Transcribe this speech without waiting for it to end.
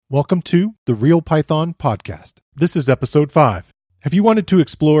Welcome to the Real Python Podcast. This is episode 5. Have you wanted to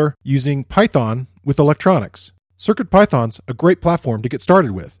explore using Python with electronics? CircuitPython's a great platform to get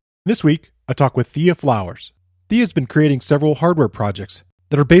started with. This week, I talk with Thea Flowers. Thea's been creating several hardware projects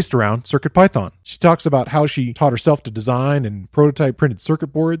that are based around CircuitPython. She talks about how she taught herself to design and prototype printed circuit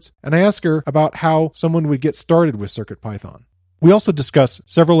boards, and I ask her about how someone would get started with CircuitPython. We also discuss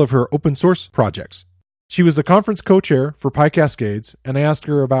several of her open source projects. She was the conference co-chair for PyCascades, and I asked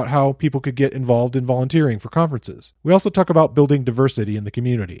her about how people could get involved in volunteering for conferences. We also talk about building diversity in the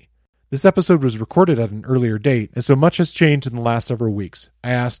community. This episode was recorded at an earlier date, and so much has changed in the last several weeks.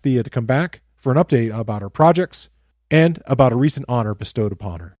 I asked Thea to come back for an update about her projects and about a recent honor bestowed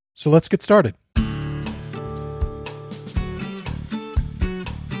upon her. So let's get started.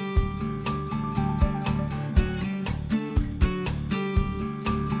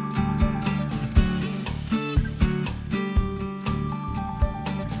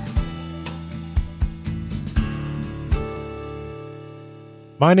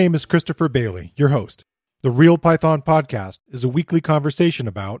 My name is Christopher Bailey, your host. The Real Python Podcast is a weekly conversation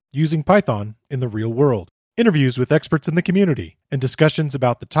about using Python in the real world, interviews with experts in the community, and discussions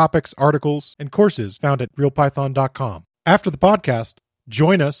about the topics, articles, and courses found at realpython.com. After the podcast,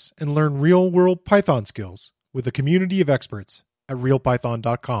 join us and learn real-world Python skills with a community of experts at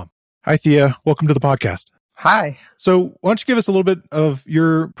realpython.com. Hi, Thea. Welcome to the podcast. Hi. So why don't you give us a little bit of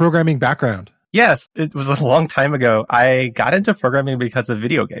your programming background? Yes, it was a long time ago. I got into programming because of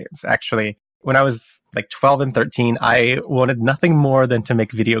video games, actually. When I was like 12 and 13, I wanted nothing more than to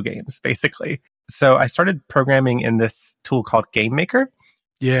make video games, basically. So I started programming in this tool called Game Maker.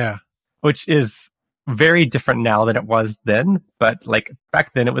 Yeah. Which is very different now than it was then. But like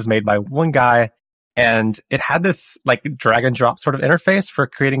back then it was made by one guy and it had this like drag and drop sort of interface for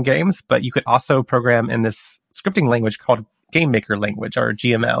creating games, but you could also program in this scripting language called Game Maker language or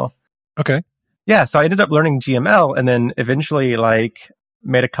GML. Okay. Yeah, so I ended up learning GML and then eventually like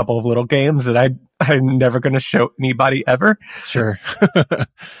made a couple of little games that I'm never going to show anybody ever. Sure.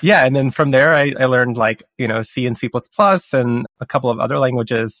 Yeah, and then from there I learned like, C and C++ and a couple of other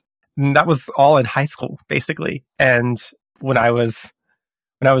languages. And that was all in high school, basically. And when I was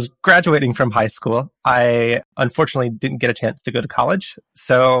graduating from high school, I unfortunately didn't get a chance to go to college.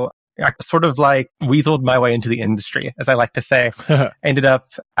 So I sort of like weaseled my way into the industry, as I like to say. I ended up,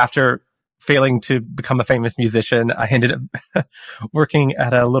 after failing to become a famous musician, I ended up working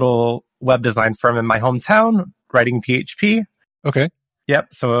at a little web design firm in my hometown, writing PHP. Okay.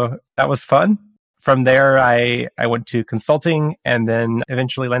 Yep. So that was fun. From there, I went to consulting and then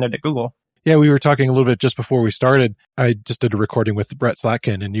eventually landed at Google. Yeah, we were talking a little bit just before we started. I just did a recording with Brett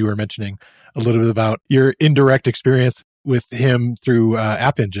Slatkin, and you were mentioning a little bit about your indirect experience with him through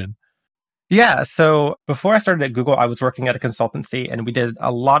App Engine. Yeah. So before I started at Google, I was working at a consultancy and we did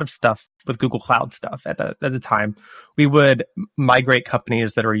a lot of stuff with Google Cloud stuff at the time. We would migrate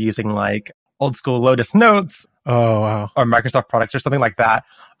companies that were using like old school Lotus Notes or Microsoft products or something like that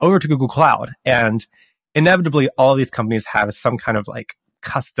over to Google Cloud. And inevitably, all of these companies have some kind of like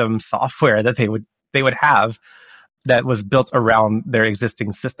custom software that they would have that was built around their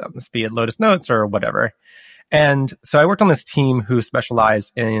existing systems, be it Lotus Notes or whatever. And so I worked on this team who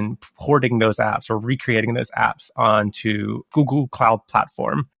specialized in porting those apps or recreating those apps onto Google Cloud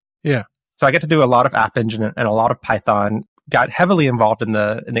Platform. Yeah. So I get to do a lot of App Engine and a lot of Python. Got heavily involved in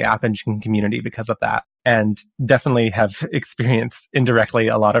the App Engine community because of that, and definitely have experienced indirectly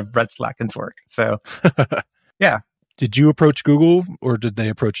a lot of Brett Slatkin's work. So, yeah. Did you approach Google or did they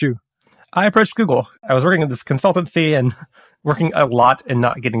approach you? I approached Google. I was working at this consultancy and working a lot and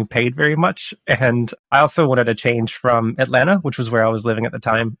not getting paid very much. And I also wanted to change from Atlanta, which was where I was living at the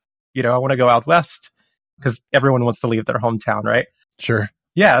time. I want to go out west because everyone wants to leave their hometown, right? Sure.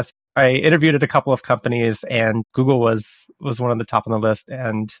 Yes. I interviewed at a couple of companies and Google was one of the top on the list.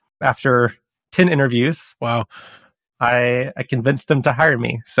 And after 10 interviews, wow, I convinced them to hire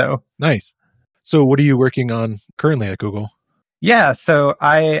me. So nice. So what are you working on currently at Google? Yeah, so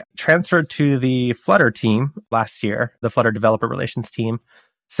I transferred to the Flutter team last year, the Flutter developer relations team.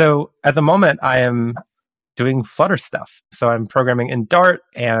 So at the moment, I am doing Flutter stuff. So I'm programming in Dart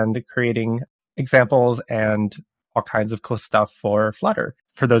and creating examples and all kinds of cool stuff for Flutter.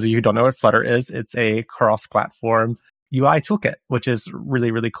 For those of you who don't know what Flutter is, it's a cross-platform UI toolkit, which is really,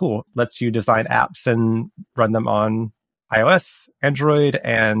 really cool. Lets you design apps and run them on iOS, Android,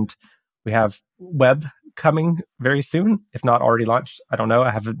 and we have web coming very soon, if not already launched. I don't know.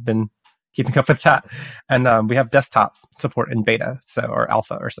 I haven't been keeping up with that. And we have desktop support in beta, or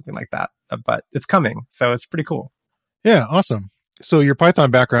alpha or something like that. But it's coming. So it's pretty cool. Yeah, awesome. So your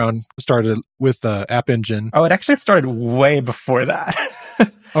Python background started with App Engine. Oh, it actually started way before that.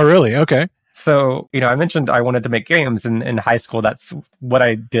 Oh, really? Okay. So, I mentioned I wanted to make games in high school. That's what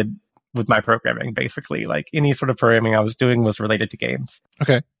I did with my programming, basically. Like any sort of programming I was doing was related to games.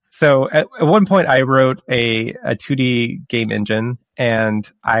 Okay. So at one point I wrote a 2D game engine, and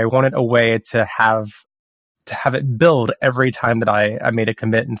I wanted a way to have it build every time that I made a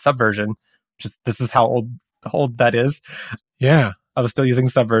commit in Subversion. This is how old that is. Yeah. I was still using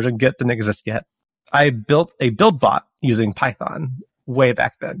Subversion. Git didn't exist yet. I built a build bot using Python way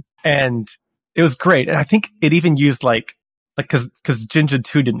back then, and it was great. And I think it even used because Jinja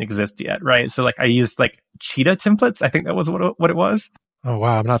 2 didn't exist yet, right? So I used Cheetah templates. I think that was what it was. Oh,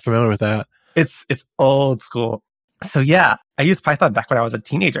 wow. I'm not familiar with that. It's old school. So yeah, I used Python back when I was a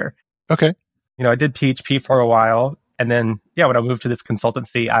teenager. Okay. I did PHP for a while. And then, when I moved to this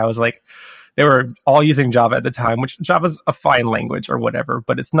consultancy, I was they were all using Java at the time, which Java's a fine language or whatever,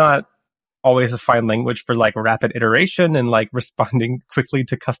 but it's not always a fine language for rapid iteration and responding quickly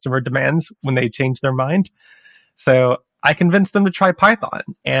to customer demands when they change their mind. So I convinced them to try Python,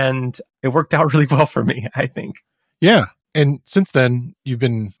 and it worked out really well for me, I think. Yeah. And since then, you've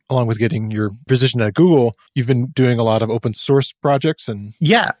been, along with getting your position at Google, you've been doing a lot of open source projects. And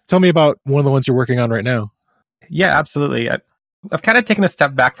yeah, tell me about one of the ones you're working on right now. Yeah, absolutely. I've kind of taken a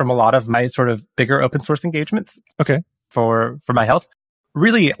step back from a lot of my sort of bigger open source engagements. Okay. For my health.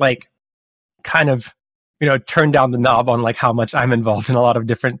 Really kind of, turn down the knob on how much I'm involved in a lot of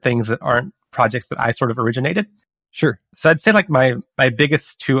different things that aren't projects that I sort of originated. Sure. So I'd say my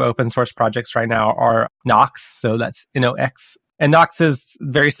biggest two open source projects right now are Nox. So that's NOx. And Nox is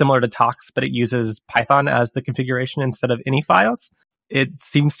very similar to Tox, but it uses Python as the configuration instead of any files. It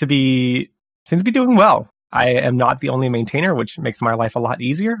seems to be doing well. I am not the only maintainer, which makes my life a lot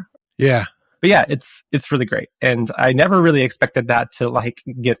easier. Yeah. But yeah, it's really great. And I never really expected that to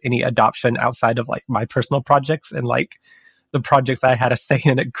get any adoption outside of my personal projects and the projects I had a say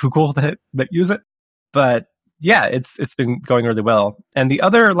in at Google that use it. But yeah, it's been going really well. And the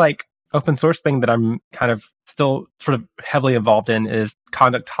other open source thing that I'm kind of still sort of heavily involved in is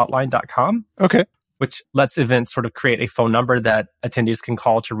conducthotline.com. Okay. Which lets events sort of create a phone number that attendees can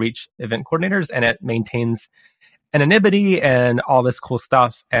call to reach event coordinators, and it maintains anonymity and all this cool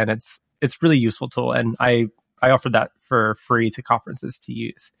stuff. And it's really useful tool. And I offered that for free to conferences to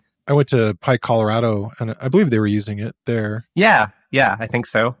use. I went to Pi Colorado, and I believe they were using it there. Yeah, I think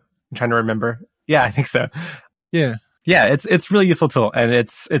so. I'm trying to remember. Yeah, I think so. Yeah. Yeah, it's really useful tool, and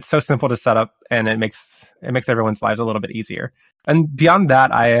it's so simple to set up, and it makes everyone's lives a little bit easier. And beyond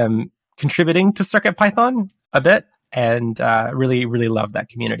that, I am contributing to CircuitPython a bit, and really, really love that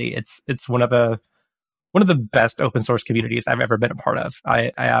community. It's one of the best open source communities I've ever been a part of.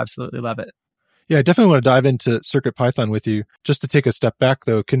 I absolutely love it. Yeah, I definitely want to dive into CircuitPython with you. Just to take a step back,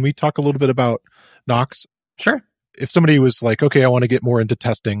 though, can we talk a little bit about Nox? Sure. If somebody was like, okay, I want to get more into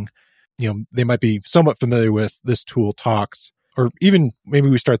testing, they might be somewhat familiar with this tool, Tox, or even maybe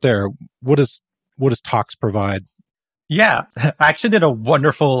we start there. What does Tox provide? Yeah, I actually did a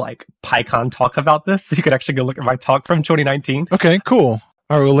wonderful PyCon talk about this. You could actually go look at my talk from 2019. Okay, cool.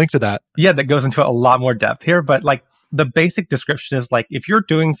 All right, we'll link to that. Yeah, that goes into a lot more depth here. But the basic description is if you're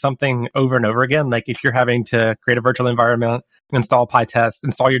doing something over and over again, if you're having to create a virtual environment, install PyTest,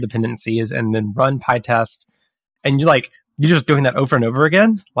 install your dependencies, and then run PyTest, and you're just doing that over and over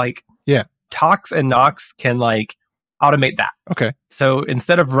again, yeah, Tox and Nox can automate that. Okay. So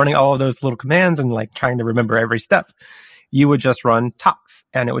instead of running all of those little commands and trying to remember every step, you would just run Tox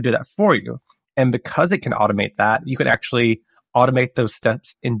and it would do that for you. And because it can automate that, you could actually automate those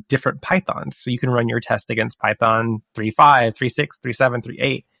steps in different Pythons. So you can run your test against Python 3.5, 3.6, 3.7,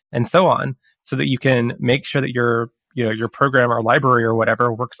 3.8, and so on, so that you can make sure that your program or library or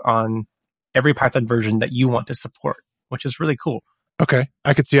whatever works on every Python version that you want to support, which is really cool. Okay.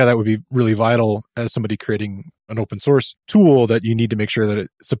 I could see how that would be really vital as somebody creating an open source tool, that you need to make sure that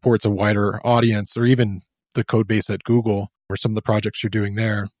it supports a wider audience, or even the code base at Google or some of the projects you're doing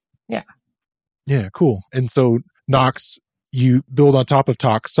there. Yeah. Yeah, cool. And so Nox, you build on top of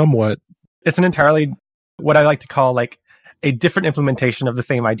Tox somewhat. It's an entirely, what I like to call a different implementation of the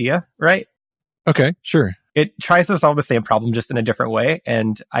same idea, right? Okay, sure. It tries to solve the same problem just in a different way.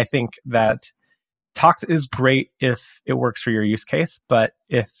 And I think that Tox is great if it works for your use case, but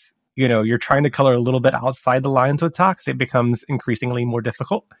if you're trying to color a little bit outside the lines with Tox, it becomes increasingly more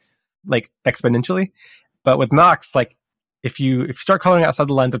difficult, exponentially. But with Nox, if you start coloring outside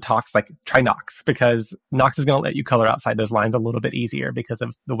the lines of Tox, try Nox, because Nox is going to let you color outside those lines a little bit easier because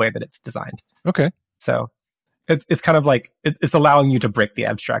of the way that it's designed. Okay. So it's kind of it's allowing you to break the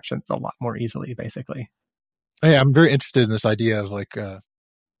abstractions a lot more easily, basically. Yeah, I'm very interested in this idea of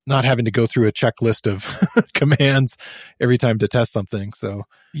not having to go through a checklist of commands every time to test something. So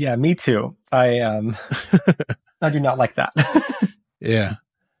yeah, me too. I do not like that. yeah.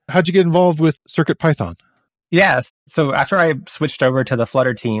 How'd you get involved with CircuitPython? Yes. So after I switched over to the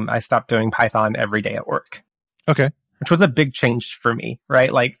Flutter team, I stopped doing Python every day at work. Okay. Which was a big change for me,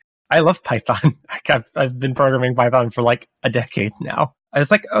 right? Like, I love Python. Like, I've been programming Python for like a decade now. I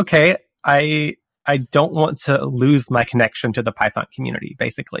was like, okay, I don't want to lose my connection to the Python community,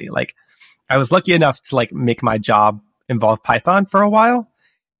 basically. Like, I was lucky enough to like make my job involve Python for a while,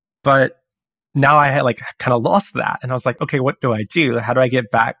 but now I had like kind of lost that. And I was like, okay, what do I do? How do I get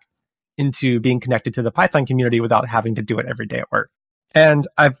back into being connected to the Python community without having to do it every day at work? And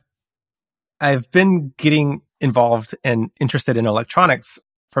I've been getting involved and interested in electronics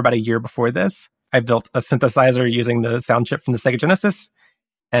for about a year before this. I built a synthesizer using the sound chip from the Sega Genesis,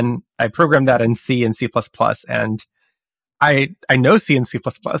 and I programmed that in C and C++. And I know C and C++,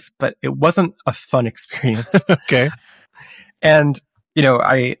 but it wasn't a fun experience. Okay. And,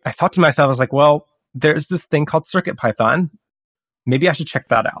 I thought to myself, I was like, well, there's this thing called CircuitPython. Maybe I should check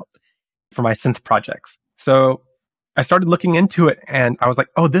that out for my synth projects. So I started looking into it, and I was like,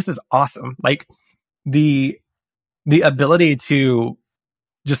 oh, this is awesome. Like, the ability to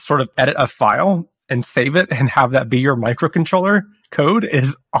just sort of edit a file and save it and have that be your microcontroller code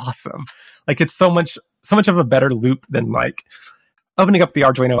is awesome. Like, it's so much of a better loop than like opening up the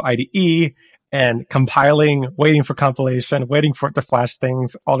Arduino IDE and compiling, waiting for compilation, waiting for it to flash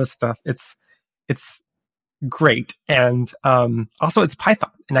things, all this stuff. It's great. And also it's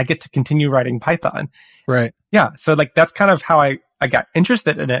Python, and I get to continue writing Python. Right. Yeah. So like, that's kind of how I got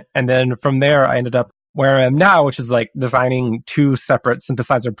interested in it. And then from there, I ended up where I am now, which is like designing 2 separate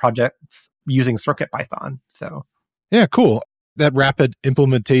synthesizer projects using CircuitPython. So yeah, cool. That rapid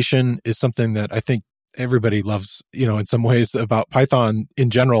implementation is something that I think everybody loves, in some ways about Python in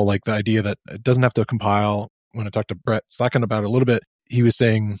general, like the idea that it doesn't have to compile. When I talked to Brett Slacken about it a little bit, he was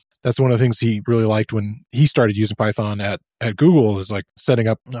saying that's one of the things he really liked when he started using Python at Google, is like setting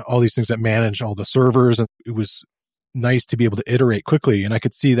up all these things that manage all the servers. And it was nice to be able to iterate quickly. And I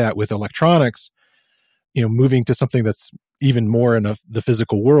could see that with electronics, moving to something that's even more in the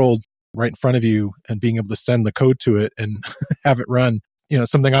physical world right in front of you, and being able to send the code to it and have it run.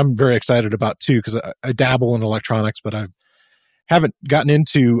 Something I'm very excited about too, because I dabble in electronics, but I haven't gotten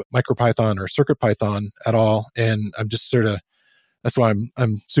into MicroPython or CircuitPython at all. And I'm just that's why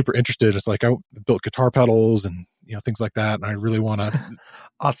I'm super interested. It's like I built guitar pedals and things like that, and I really want to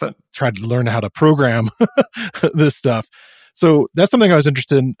awesome try to learn how to program this stuff. So that's something I was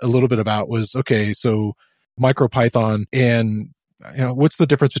interested in a little bit about, was, okay, so MicroPython, and what's the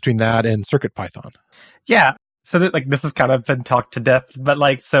difference between that and CircuitPython? Yeah. So that, like, this has kind of been talked to death, but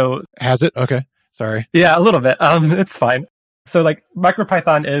like, so has it? Okay. Sorry. Yeah, a little bit. It's fine. So like,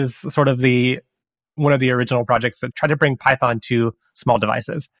 MicroPython is sort of one of the original projects that tried to bring Python to small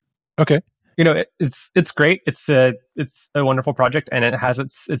devices. Okay. It's great. It's a wonderful project, and it has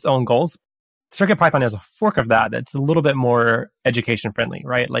its own goals. CircuitPython is a fork of that. That's a little bit more education friendly,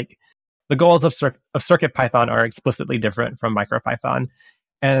 right? Like, the goals of CircuitPython are explicitly different from MicroPython.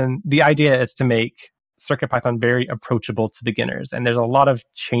 And the idea is to make CircuitPython very approachable to beginners. And there's a lot of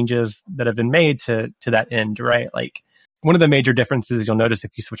changes that have been made to that end, right? Like, one of the major differences you'll notice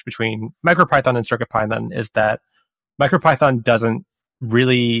if you switch between MicroPython and CircuitPython is that MicroPython doesn't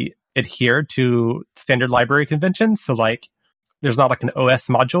really adhere to standard library conventions. So like, there's not like an OS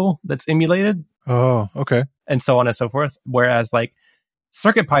module that's emulated. Oh, okay. And so on and so forth. Whereas like,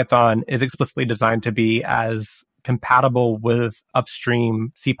 CircuitPython is explicitly designed to be as compatible with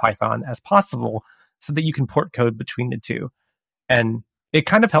upstream CPython as possible, so that you can port code between the two. And it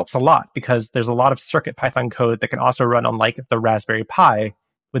kind of helps a lot, because there's a lot of CircuitPython code that can also run on like the Raspberry Pi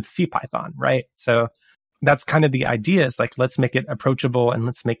with CPython, right? So that's kind of the idea. Is like, let's make it approachable, and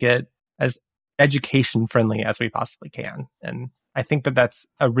let's make it as education friendly as we possibly can. And I think that that's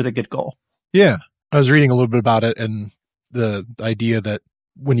a really good goal. Yeah. I was reading a little bit about it, and the idea that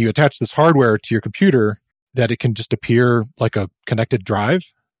when you attach this hardware to your computer, that it can just appear like a connected drive.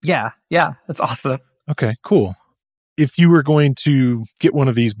 Yeah. That's awesome. Okay, cool. If you were going to get one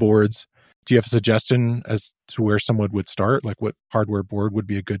of these boards, do you have a suggestion as to where someone would start? Like, what hardware board would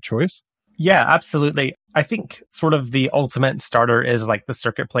be a good choice? Yeah, absolutely. I think sort of the ultimate starter is like the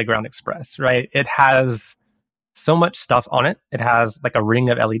Circuit Playground Express, right? It has so much stuff on it. It has like a ring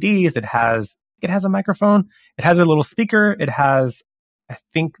of LEDs. It has a microphone. It has a little speaker. It has, I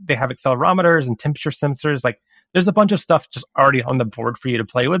think they have accelerometers and temperature sensors. Like, there's a bunch of stuff just already on the board for you to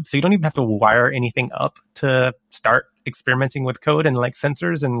play with. So you don't even have to wire anything up to start experimenting with code and like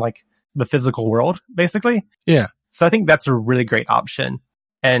sensors and like the physical world, basically. Yeah. So I think that's a really great option.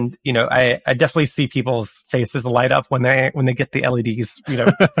 And, I definitely see people's faces light up when they get the LEDs,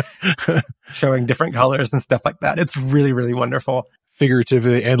 showing different colors and stuff like that. It's really, really wonderful.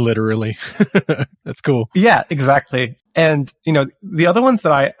 Figuratively and literally. That's cool. Yeah, exactly. And, the other ones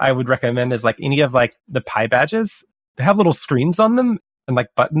that I would recommend is like any of like the Pi badges. They have little screens on them and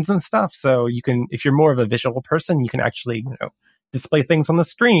like buttons and stuff. So you can, if you're more of a visual person, you can actually, display things on the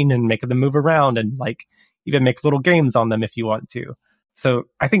screen and make them move around and like even make little games on them if you want to. So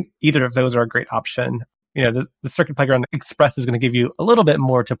I think either of those are a great option. The Circuit Playground Express is going to give you a little bit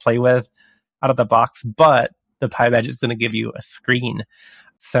more to play with out of the box, but the Pi badge is going to give you a screen.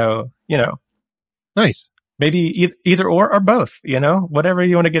 So, nice. Maybe either or both, whatever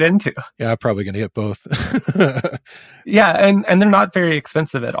you want to get into. Yeah, I'm probably going to get both. Yeah, and they're not very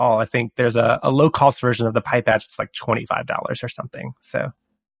expensive at all. I think there's a low cost version of the Pi badge that's like $25 or something. So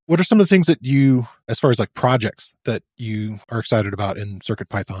what are some of the things that you, as far as like projects that you are excited about in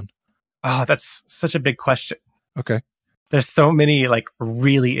CircuitPython? Oh, that's such a big question. Okay. There's so many like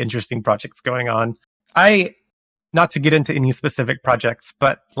really interesting projects going on. Not to get into any specific projects,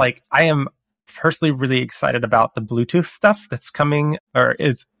 but like I am personally really excited about the Bluetooth stuff that's coming or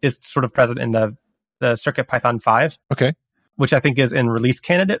is sort of present in the CircuitPython 5. Okay. Which I think is in release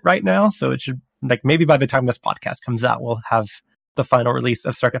candidate right now. So it should, like, maybe by the time this podcast comes out, we'll have the final release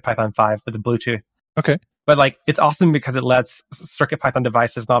of CircuitPython 5 with the Bluetooth. Okay. But like, it's awesome because it lets CircuitPython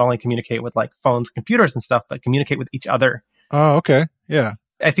devices not only communicate with like phones, computers and stuff, but communicate with each other. Oh, okay. Yeah.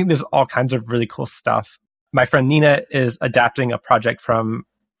 I think there's all kinds of really cool stuff. My friend Nina is adapting a project from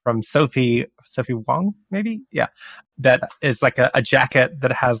Sophie Wong, maybe? Yeah. That is like a jacket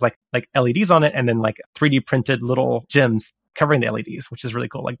that has like LEDs on it and then like 3D printed little gems covering the LEDs, which is really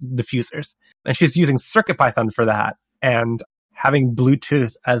cool, like diffusers. And she's using CircuitPython for that. And having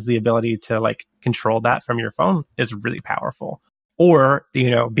Bluetooth as the ability to like control that from your phone is really powerful. Or,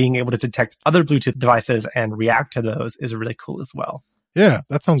 being able to detect other Bluetooth devices and react to those is really cool as well. Yeah,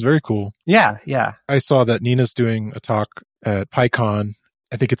 that sounds very cool. Yeah. I saw that Nina's doing a talk at PyCon.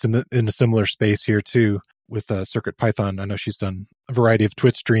 I think it's in a similar space here too with CircuitPython. I know she's done a variety of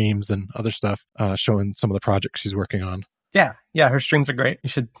Twitch streams and other stuff showing some of the projects she's working on. Yeah, her streams are great. You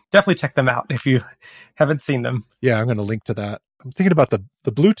should definitely check them out if you haven't seen them. Yeah, I'm going to link to that. I'm thinking about the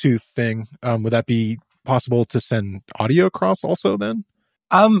Bluetooth thing. Would that be possible to send audio across also then?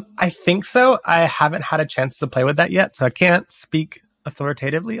 I think so. I haven't had a chance to play with that yet, so I can't speak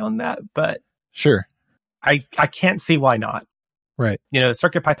authoritatively on that, but sure. I can't see why not. Right.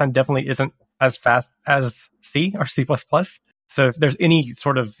 CircuitPython definitely isn't as fast as C or C++. So if there's any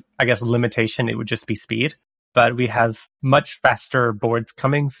sort of, I guess, limitation, it would just be speed. But we have much faster boards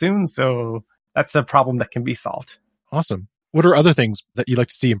coming soon, so that's a problem that can be solved. Awesome. What are other things that you'd like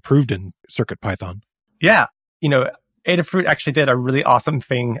to see improved in CircuitPython? Yeah. Adafruit actually did a really awesome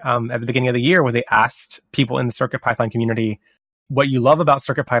thing at the beginning of the year where they asked people in the CircuitPython community what you love about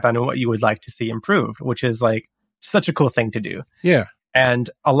CircuitPython and what you would like to see improved, which is like such a cool thing to do. Yeah. And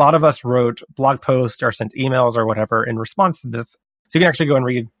a lot of us wrote blog posts or sent emails or whatever in response to this. So you can actually go and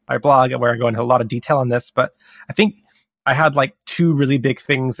read my blog where I go into a lot of detail on this. But I think I had like two really big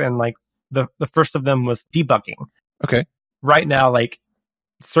things. And like the first of them was debugging. Okay. Right now, like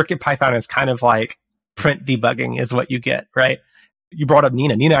CircuitPython is kind of like print debugging is what you get, right? You brought up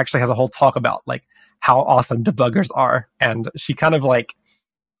Nina. Nina actually has a whole talk about like how awesome debuggers are. And she kind of like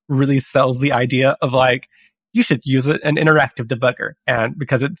really sells the idea of like, you should use an interactive debugger, and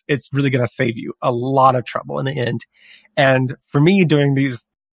because it's really going to save you a lot of trouble in the end. And for me, doing these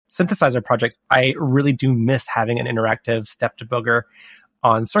synthesizer projects, I really do miss having an interactive step debugger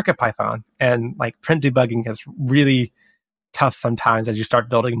on CircuitPython. And like print debugging is really tough sometimes as you start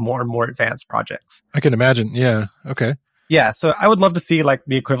building more and more advanced projects. I can imagine. Yeah. Okay. Yeah. So I would love to see like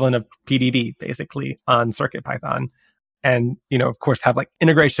the equivalent of PDB basically on CircuitPython. And, of course, have like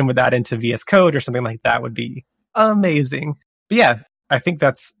integration with that into VS Code or something like that would be amazing. But yeah, I think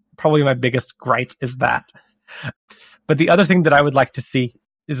that's probably my biggest gripe is that. But the other thing that I would like to see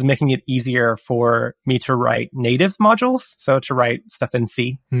is making it easier for me to write native modules. So to write stuff in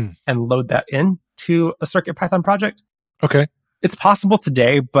C and load that into a CircuitPython project. Okay. It's possible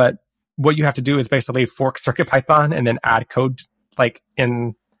today, but what you have to do is basically fork CircuitPython and then add code like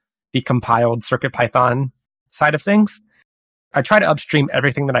in the compiled CircuitPython side of things. I try to upstream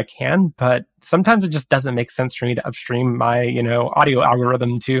everything that I can, but sometimes it just doesn't make sense for me to upstream my, audio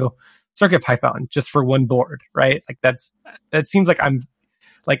algorithm to CircuitPython just for one board, right? Like that seems like I'm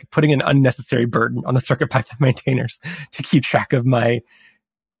like putting an unnecessary burden on the CircuitPython maintainers to keep track of my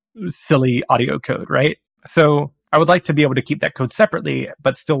silly audio code, right? So I would like to be able to keep that code separately,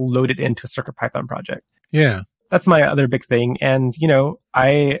 but still load it into a CircuitPython project. Yeah. that's my other big thing. And,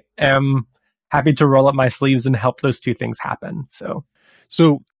 I am happy to roll up my sleeves and help those two things happen. So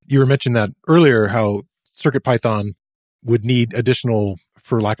you were mentioning that earlier, how CircuitPython would need additional,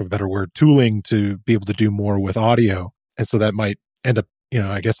 for lack of a better word, tooling to be able to do more with audio. And so that might end up,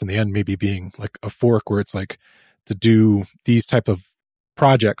 I guess in the end, maybe being like a fork where it's like to do these type of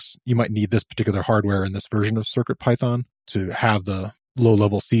projects, you might need this particular hardware in this version of CircuitPython to have the low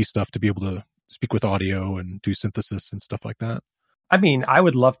level C stuff to be able to speak with audio and do synthesis and stuff like that. I mean, I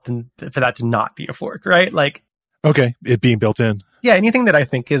would love for that to not be a fork, right? Like, okay, it being built in. Yeah, anything that I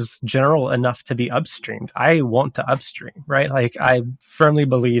think is general enough to be upstreamed, I want to upstream, right? Like, I firmly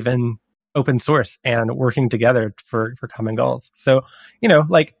believe in open source and working together for common goals. So,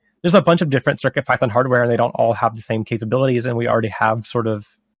 like, there's a bunch of different CircuitPython hardware and they don't all have the same capabilities, and we already have sort of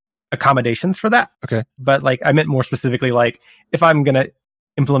accommodations for that. Okay. But like, I meant more specifically, like, if I'm going to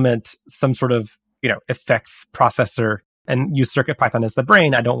implement some sort of, effects processor and use CircuitPython as the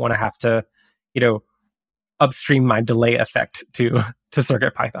brain, I don't want to have to, upstream my delay effect to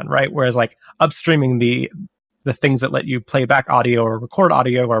CircuitPython, right? Whereas like upstreaming the things that let you play back audio or record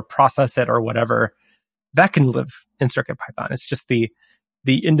audio or process it or whatever, that can live in CircuitPython. It's just the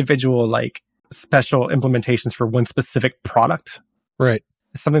individual like special implementations for one specific product. Right.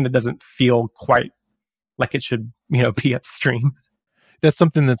 It's something that doesn't feel quite like it should, be upstream. That's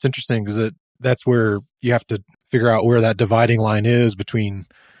something that's interesting, because that's where you have to figure out where that dividing line is between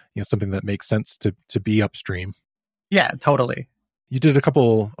something that makes sense to be upstream. Yeah, totally. You did a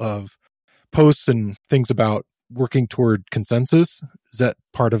couple of posts and things about working toward consensus. Is that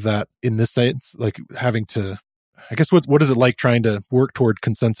part of that in this sense? Like having to, I guess, what is it like trying to work toward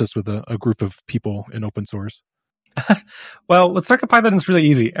consensus with a group of people in open source? Well, with CircuitPython, it's really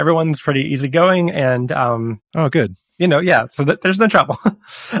easy. Everyone's pretty easygoing and... oh, good. So there's no trouble.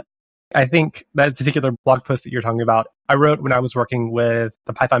 I think that particular blog post that you're talking about, I wrote when I was working with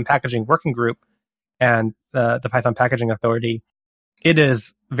the Python packaging working group and the Python packaging authority. It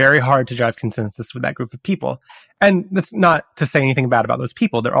is very hard to drive consensus with that group of people. And that's not to say anything bad about those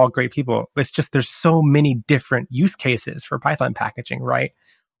people. They're all great people. It's just there's so many different use cases for Python packaging, right?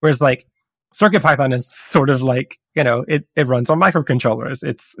 Whereas like CircuitPython is sort of like, it runs on microcontrollers.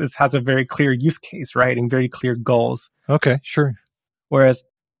 It has a very clear use case, right? And very clear goals. Okay, sure. Whereas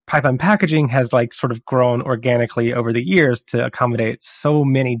Python packaging has like sort of grown organically over the years to accommodate so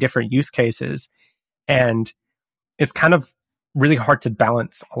many different use cases. And it's kind of really hard to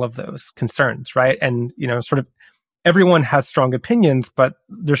balance all of those concerns, right? And, sort of everyone has strong opinions, but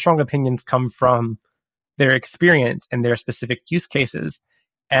their strong opinions come from their experience and their specific use cases.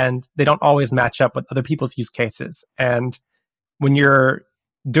 And they don't always match up with other people's use cases. And when you're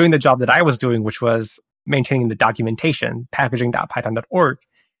doing the job that I was doing, which was maintaining the documentation, packaging.python.org,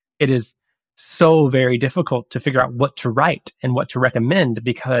 it is so very difficult to figure out what to write and what to recommend,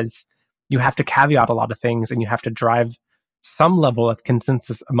 because you have to caveat a lot of things and you have to drive some level of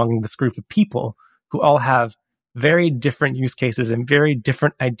consensus among this group of people who all have very different use cases and very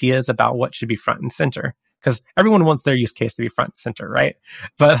different ideas about what should be front and center. Because everyone wants their use case to be front and center, right?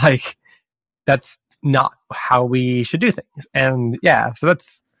 But like, that's not how we should do things. And yeah, so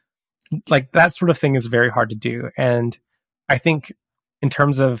that's like, that sort of thing is very hard to do. And I think in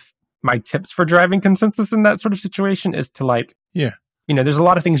terms of my tips for driving consensus in that sort of situation is to like, there's a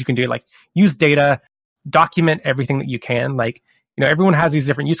lot of things you can do, like use data, document everything that you can. Like, everyone has these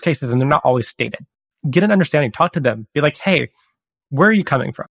different use cases and they're not always stated. Get an understanding, talk to them, be like, hey, where are you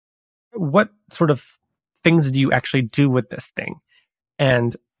coming from? What sort of things do you actually do with this thing?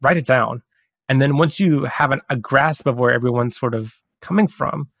 And write it down. And then once you have a grasp of where everyone's sort of coming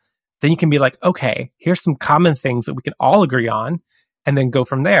from, then you can be like, okay, here's some common things that we can all agree on, and then go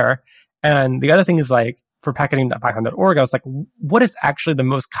from there. And the other thing is like, for packaging.python.org, I was like, what is actually the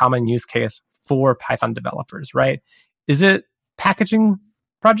most common use case for Python developers, right? Is it packaging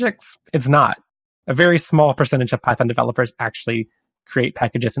projects? It's not. A very small percentage of Python developers actually create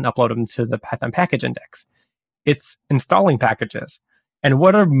packages and upload them to the Python package index. It's installing packages. And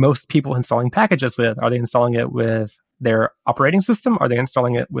what are most people installing packages with? Are they installing it with their operating system? Are they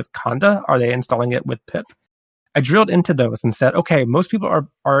installing it with Conda? Are they installing it with pip? I drilled into those and said, okay, most people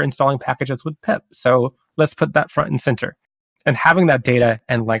are installing packages with pip. So let's put that front and center. And having that data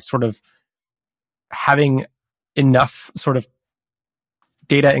and like sort of having enough sort of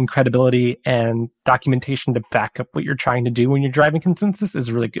data and credibility and documentation to back up what you're trying to do when you're driving consensus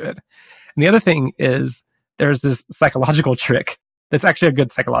is really good. And the other thing is there's this psychological trick that's actually a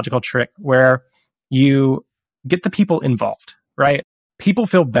good psychological trick where you get the people involved, right? People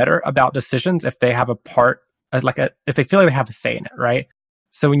feel better about decisions if they have a part, if they feel like they have a say in it, right?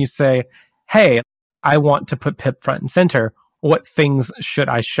 So when you say, hey, I want to put pip front and center. What things should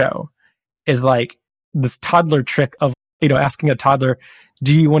I show? Is like this toddler trick of, asking a toddler,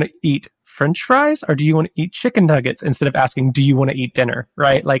 do you want to eat French fries or do you want to eat chicken nuggets, instead of asking, do you want to eat dinner,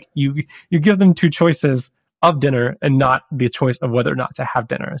 right? Like you give them two choices of dinner and not the choice of whether or not to have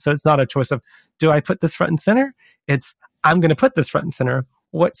dinner. So it's not a choice of, do I put this front and center? It's, I'm going to put this front and center.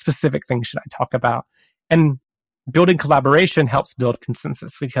 What specific things should I talk about? And building collaboration helps build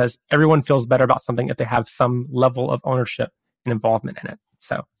consensus, because everyone feels better about something if they have some level of ownership and involvement in it.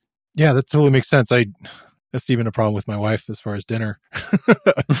 So, yeah, that totally makes sense. That's even a problem with my wife as far as dinner.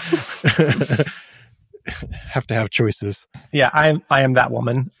 Have to have choices. Yeah, I am that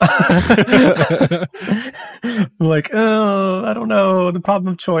woman. Like, oh, I don't know, the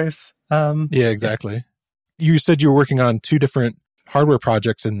problem of choice. Yeah, exactly. You said you were working on 2 different hardware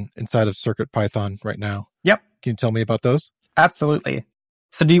projects inside of CircuitPython right now. Yep. Can you tell me about those? Absolutely.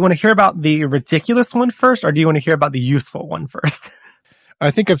 So do you want to hear about the ridiculous one first, or do you want to hear about the useful one first? I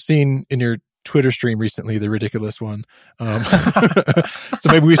think I've seen in your Twitter stream recently the ridiculous one.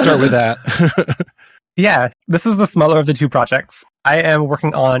 So maybe we start with that. Yeah, this is the smaller of the 2 projects. I am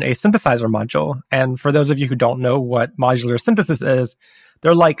working on a synthesizer module. And for those of you who don't know what modular synthesis is,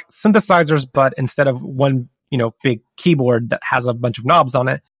 they're like synthesizers, but instead of one, big keyboard that has a bunch of knobs on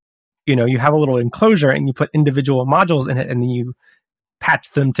it, you have a little enclosure and you put individual modules in it, and then you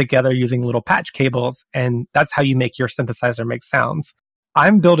patch them together using little patch cables. And that's how you make your synthesizer make sounds.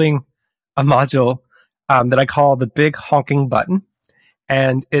 I'm building a module that I call the Big Honking Button.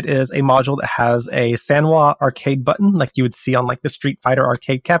 And it is a module that has a Sanwa arcade button, like you would see on like the Street Fighter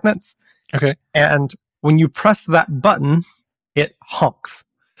arcade cabinets. Okay. And when you press that button, it honks.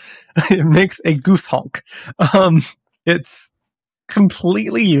 It makes a goose honk. It's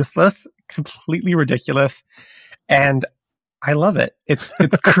completely useless, completely ridiculous, and I love it. It's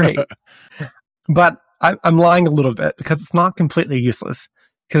great. But I'm lying a little bit, because it's not completely useless,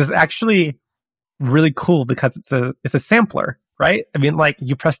 because it's actually really cool, because it's a sampler, right? I mean, like,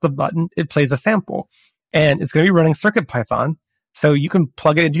 you press the button, it plays a sample, and it's going to be running CircuitPython. So you can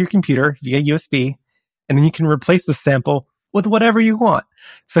plug it into your computer via USB, and then you can replace the sample with whatever you want.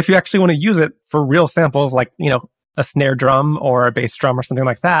 So if you actually want to use it for real samples, like, a snare drum or a bass drum or something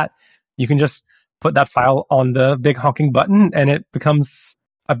like that, you can just put that file on the Big Honking Button, and it becomes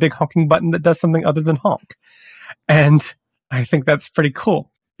a big honking button that does something other than honk. And I think that's pretty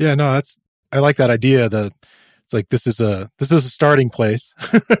cool. Yeah, no, I like that idea. It's like, this is a starting place,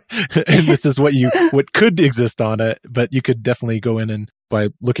 and this is what could exist on it, but you could definitely go in and, by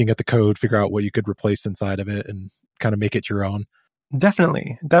looking at the code, figure out what you could replace inside of it and kind of make it your own.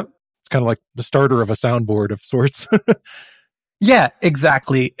 Definitely. It's kind of like the starter of a soundboard of sorts. Yeah,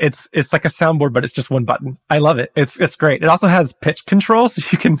 exactly. It's like a soundboard, but it's just one button. I love it. It's great. It also has pitch control, so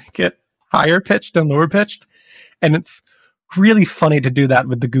you can make it higher pitched and lower pitched. And it's really funny to do that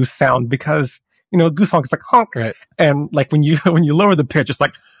with the goose sound, because, goose honk is like honk. Right. And like when you lower the pitch, it's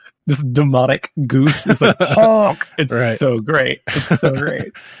like this demonic goose is like honk. It's right. So great. It's so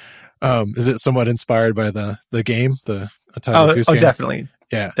great. Is it somewhat inspired by the game, the Untitled Goose Game? Definitely.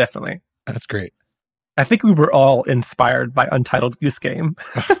 Yeah. Definitely. That's great. I think we were all inspired by Untitled Goose Game.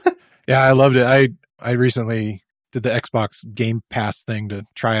 Yeah, I loved it. I recently did the Xbox Game Pass thing to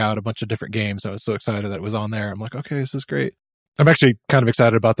try out a bunch of different games. I was so excited that it was on there. I'm like, okay, this is great. I'm actually kind of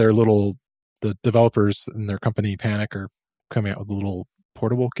excited about the developers and their company Panic are coming out with a little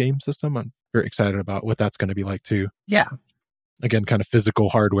portable game system. I'm very excited about what that's going to be like too. Yeah. Again, kind of physical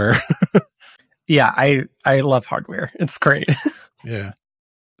hardware. Yeah, I love hardware. It's great. Yeah.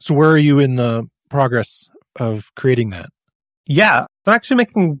 So where are you in the progress of creating that? Yeah, I'm actually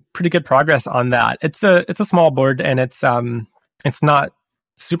making pretty good progress on that. It's a small board, and it's not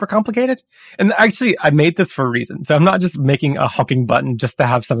super complicated. And actually, I made this for a reason. So I'm not just making a honking button just to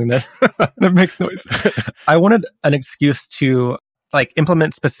have something that that makes noise. I wanted an excuse to like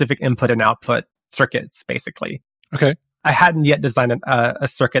implement specific input and output circuits, basically. Okay. I hadn't yet designed a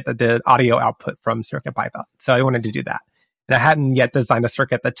circuit that did audio output from CircuitPython, so I wanted to do that. And I hadn't yet designed a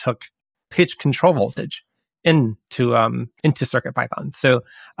circuit that took pitch control voltage into CircuitPython. So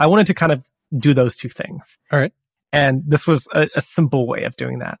I wanted to kind of do those two things. All right. And this was a simple way of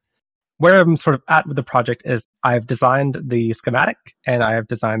doing that. Where I'm sort of at with the project is I've designed the schematic and I have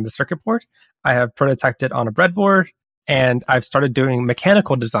designed the circuit board. I have prototyped it on a breadboard, and I've started doing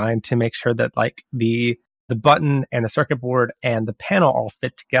mechanical design to make sure that like the button and the circuit board and the panel all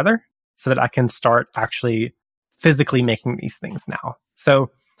fit together so that I can start actually physically making these things now.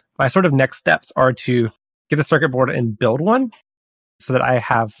 So my sort of next steps are to get the circuit board and build one so that I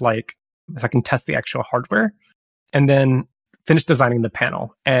have so I can test the actual hardware, and then finish designing the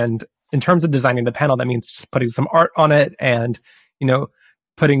panel. And in terms of designing the panel, that means just putting some art on it and,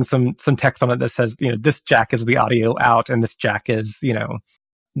 putting some text on it that says, this jack is the audio out and this jack is,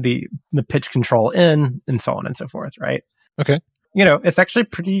 the pitch control in, and so on and so forth, right? Okay. It's actually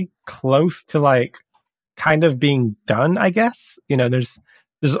pretty close to like kind of being done, I guess. There's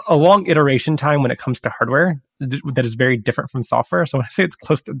a long iteration time when it comes to hardware that is very different from software. So when I say it's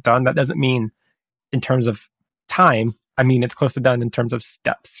close to done, that doesn't mean in terms of time. I mean, it's close to done in terms of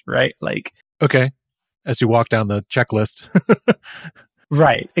steps, right? Like, okay. As you walk down the checklist.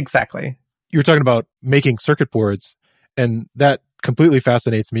 Right, exactly. You were talking about making circuit boards, and that completely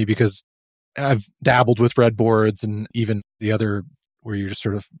fascinates me because I've dabbled with breadboards and even the other where you're just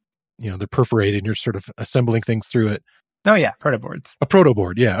sort of, they're perforated and you're sort of assembling things through it. Oh yeah, protoboards. A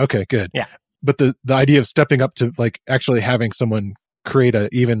protoboard. Yeah. Okay, good. Yeah. But the idea of stepping up to like actually having someone create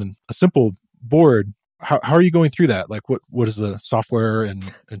even a simple board, how are you going through that? Like what is the software and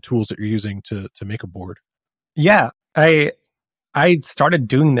tools that you're using to make a board? Yeah. I started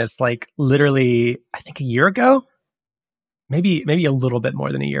doing this like literally, I think a year ago, maybe a little bit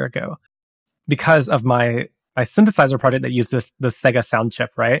more than a year ago, because of my synthesizer project that used the Sega sound chip,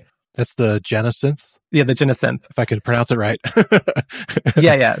 right? That's the Genesynth? Yeah, the Genesynth. If I can pronounce it right.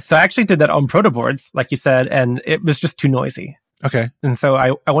 Yeah. So I actually did that on protoboards, like you said, and it was just too noisy. Okay. And so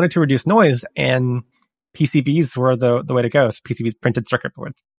I wanted to reduce noise, and PCBs were the way to go. So PCBs, printed circuit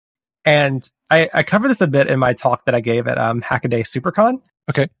boards. And I covered this a bit in my talk that I gave at Hackaday SuperCon.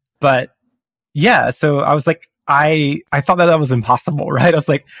 Okay. But yeah, so I was like, I thought that was impossible, right? I was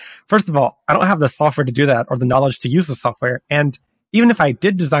like, first of all, I don't have the software to do that or the knowledge to use the software. And even if I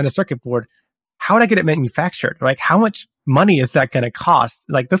did design a circuit board, how would I get it manufactured? Like, how much money is that going to cost?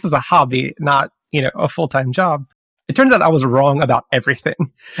 Like, this is a hobby, not, a full-time job. It turns out I was wrong about everything.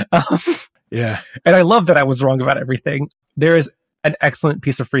 Yeah. And I love that I was wrong about everything. There is an excellent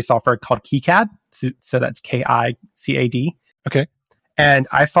piece of free software called KiCad. So that's KiCad. Okay. And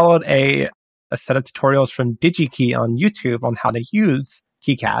I followed a set of tutorials from DigiKey on YouTube on how to use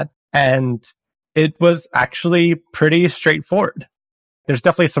KiCad. And it was actually pretty straightforward. There's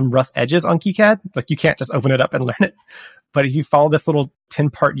definitely some rough edges on KiCad. Like, you can't just open it up and learn it. But if you follow this little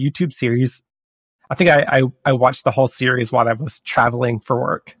 10-part YouTube series, I think I watched the whole series while I was traveling for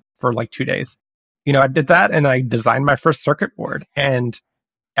work for like 2 days. I did that and I designed my first circuit board, and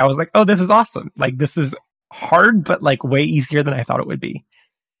I was like, oh, this is awesome. Like, this is hard, but like way easier than I thought it would be.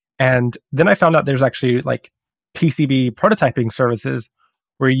 And then I found out there's actually like PCB prototyping services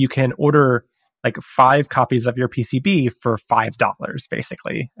where you can order like 5 copies of your PCB for $5,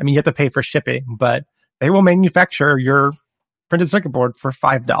 basically. I mean, you have to pay for shipping, but they will manufacture your printed circuit board for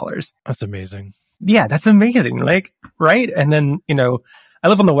 $5. That's amazing. Yeah, that's amazing. Like, right? And then, I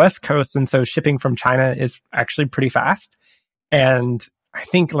live on the West Coast, and so shipping from China is actually pretty fast. And I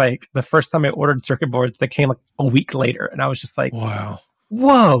think like the first time I ordered circuit boards, they came like a week later, and I was just like, wow,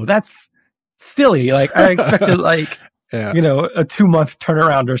 whoa, that's silly. Like, I expected like, yeah. A 2-month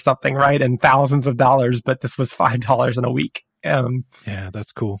turnaround or something, right? And thousands of dollars, but this was $5 in a week. Yeah,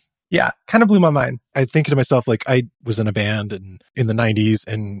 that's cool. Yeah, kind of blew my mind. I think to myself, like, I was in a band in the 90s,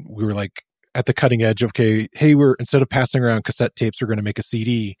 and we were like at the cutting edge of, okay, hey, instead of passing around cassette tapes, we're going to make a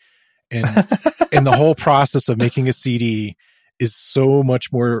CD. And and the whole process of making a CD is so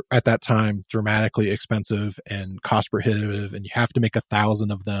much more at that time dramatically expensive and cost prohibitive, and you have to make 1,000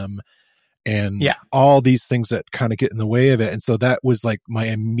 of them, and all these things that kind of get in the way of it. And so that was like my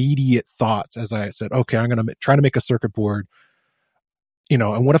immediate thoughts as I said, okay, I'm going to try to make a circuit board,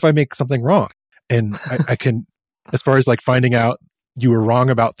 and what if I make something wrong? And I can, as far as like finding out you were wrong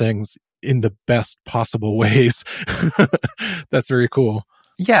about things in the best possible ways. That's very cool.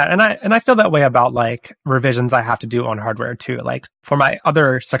 Yeah, and I feel that way about like revisions I have to do on hardware too. Like, for my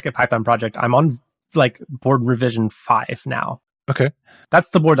other CircuitPython project, I'm on like board revision 5 now. Okay. That's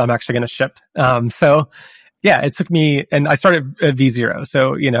the board I'm actually going to ship. So yeah, it took me, and I started at V0.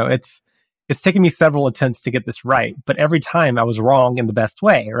 So, it's taken me several attempts to get this right, but every time I was wrong in the best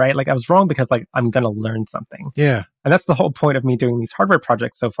way, right? Like, I was wrong because like I'm going to learn something. Yeah. And that's the whole point of me doing these hardware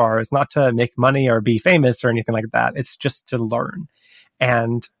projects so far, is not to make money or be famous or anything like that. It's just to learn.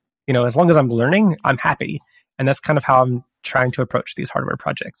 And, as long as I'm learning, I'm happy. And that's kind of how I'm trying to approach these hardware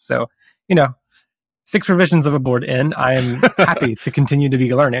projects. So, 6 revisions of a board in, I'm happy to continue to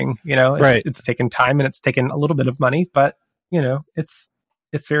be learning. Right. It's taken time and it's taken a little bit of money, but,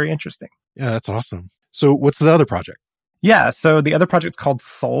 it's very interesting. Yeah, that's awesome. So what's the other project? Yeah, so the other project's called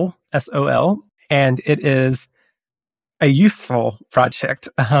Sol, S-O-L, and it is a youthful project.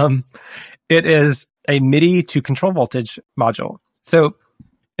 It is a MIDI to control voltage module. So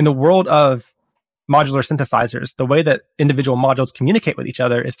in the world of modular synthesizers, the way that individual modules communicate with each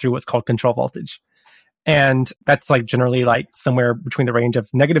other is through what's called control voltage. And that's like generally like somewhere between the range of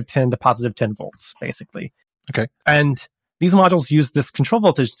 -10 to +10 volts, basically. Okay. And these modules use this control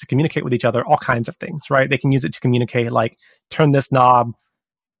voltage to communicate with each other, all kinds of things, right? They can use it to communicate like turn this knob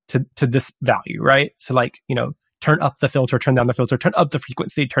to this value, right? So like, turn up the filter, turn down the filter, turn up the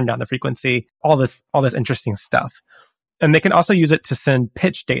frequency, turn down the frequency, all this interesting stuff. And they can also use it to send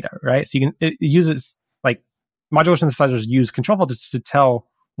pitch data, right? So it uses like modular synthesizers use control voltage to tell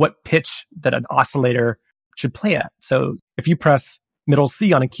what pitch that an oscillator should play at. So if you press middle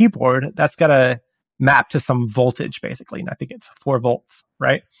C on a keyboard, that's got to map to some voltage, basically. And I think it's 4 volts,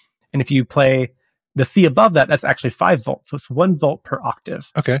 right? And if you play the C above that, that's actually 5 volts. So it's 1 volt per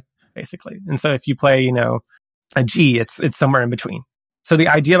octave. Okay. Basically. And so if you play, a G, it's somewhere in between. So the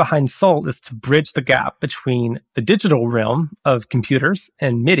idea behind Soul is to bridge the gap between the digital realm of computers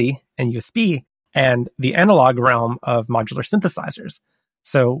and MIDI and USB and the analog realm of modular synthesizers.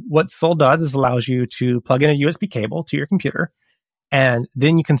 So what Soul does is allows you to plug in a USB cable to your computer, and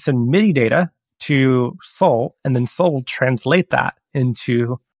then you can send MIDI data to Soul, and then Soul will translate that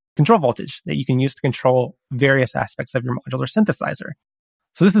into control voltage that you can use to control various aspects of your modular synthesizer.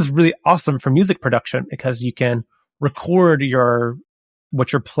 So this is really awesome for music production because you can record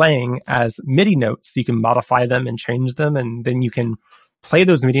what you're playing as MIDI notes. You can modify them and change them, and then you can play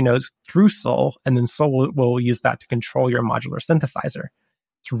those MIDI notes through Soul, and then Soul will use that to control your modular synthesizer.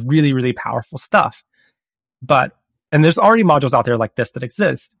 It's really, really powerful stuff. And there's already modules out there like this that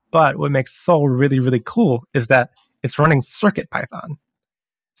exist, but what makes Soul really, really cool is that it's running CircuitPython.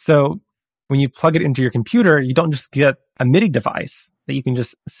 So when you plug it into your computer, you don't just get a MIDI device that you can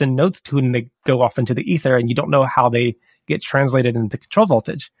just send notes to and they go off into the ether and you don't know how they get translated into control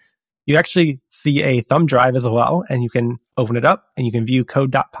voltage. You actually see a thumb drive as well, and you can open it up and you can view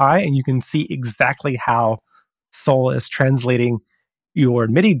code.py and you can see exactly how Soul is translating your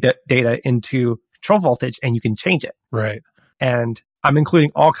MIDI data into control voltage, and you can change it. Right. And I'm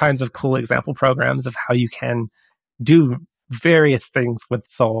including all kinds of cool example programs of how you can do various things with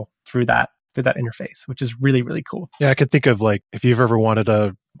Soul through that interface, which is really, really cool. Yeah, I could think of like if you've ever wanted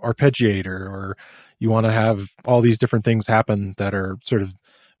a arpeggiator or you want to have all these different things happen that are sort of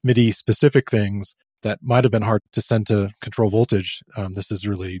MIDI specific things that might have been hard to send to control voltage. This is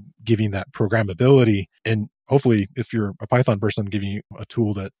really giving that programmability, and hopefully if you're a Python person, giving you a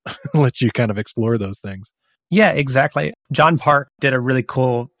tool that lets you kind of explore those things. Yeah, exactly. John Park did a really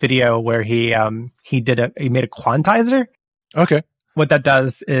cool video where he made a quantizer. Okay. What that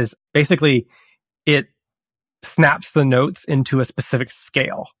does is basically it snaps the notes into a specific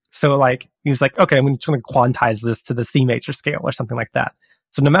scale. So like he's like, okay, I'm just going to quantize this to the C major scale or something like that.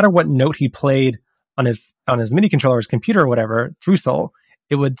 So no matter what note he played on his MIDI controller, his computer or whatever through Soul,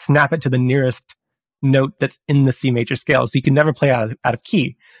 it would snap it to the nearest note that's in the C major scale. So you can never play out of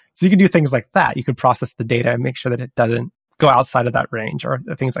key. So you can do things like that. You could process the data and make sure that it doesn't go outside of that range or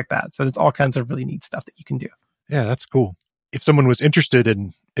things like that. So there's all kinds of really neat stuff that you can do. Yeah, that's cool. If someone was interested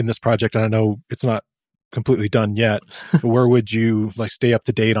in this project, and I know it's not completely done yet, but where would you like stay up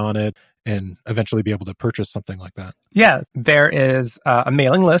to date on it and eventually be able to purchase something like that? Yeah, there is a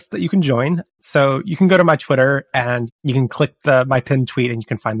mailing list that you can join. So you can go to my Twitter and you can click my pinned tweet and you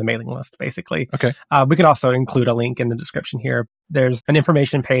can find the mailing list, basically. Okay. We can also include a link in the description here. There's an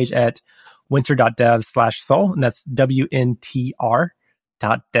information page at winter.dev/soul, and that's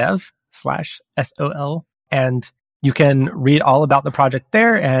WNTR.dev/SOL. And you can read all about the project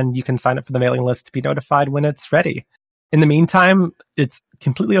there, and you can sign up for the mailing list to be notified when it's ready. In the meantime, it's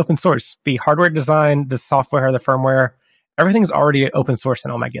completely open source. The hardware design, the software, the firmware, everything's already open source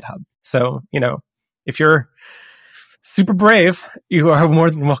and on my GitHub. So, if you're super brave, you are more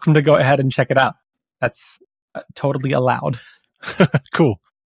than welcome to go ahead and check it out. That's totally allowed. Cool.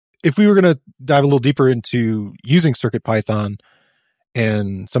 If we were going to dive a little deeper into using CircuitPython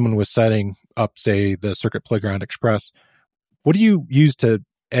and someone was setting up, say, the Circuit Playground Express, what do you use to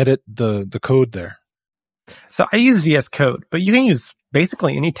edit the code there? So I use VS Code, but you can use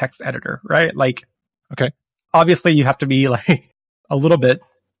basically any text editor, right? Like, okay, obviously you have to be like a little bit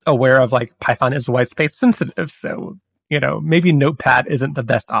aware of like Python is white space sensitive. So, maybe Notepad isn't the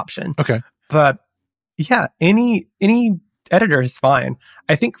best option. Okay. But yeah, any editor is fine.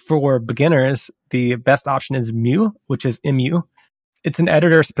 I think for beginners, the best option is Mu, which is MU. It's an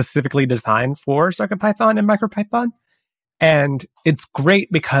editor specifically designed for CircuitPython and MicroPython. And it's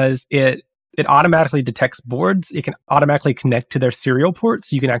great because it automatically detects boards. It can automatically connect to their serial ports.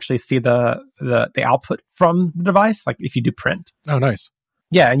 So you can actually see the output from the device, like if you do print. Oh, nice.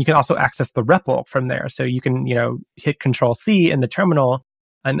 Yeah, and you can also access the REPL from there. So you can, hit Control C in the terminal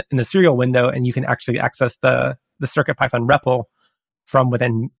in the serial window, and you can actually access the CircuitPython REPL from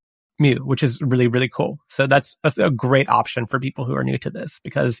within Mu, which is really, really cool. So that's a great option for people who are new to this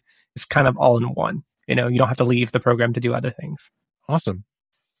because it's kind of all in one. You don't have to leave the program to do other things. Awesome.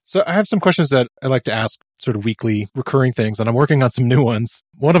 So I have some questions that I like to ask, sort of weekly recurring things, and I'm working on some new ones.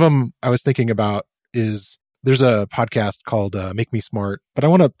 One of them I was thinking about is there's a podcast called Make Me Smart, but I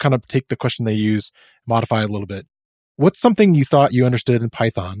want to kind of take the question they use, modify it a little bit. What's something you thought you understood in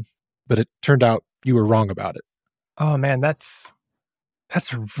Python, but it turned out you were wrong about it? Oh man, that's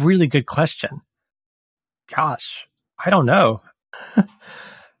a really good question. Gosh, I don't know.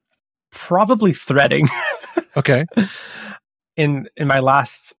 Probably threading. Okay. In my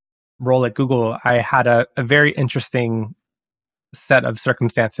last role at Google, I had a very interesting set of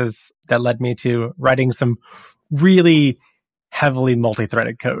circumstances that led me to writing some really heavily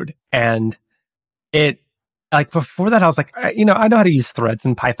multi-threaded code. And it, like before that, I was like, I know how to use threads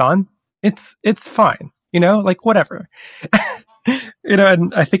in Python. It's fine, whatever.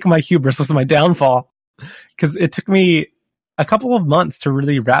 And I think my hubris was my downfall because it took me a couple of months to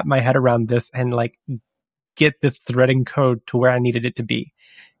really wrap my head around this and get this threading code to where I needed it to be.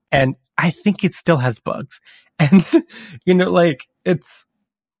 And I think it still has bugs. And,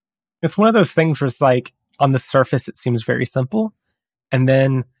 it's one of those things where it's on the surface, it seems very simple. And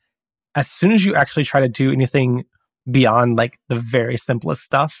then as soon as you actually try to do anything beyond the very simplest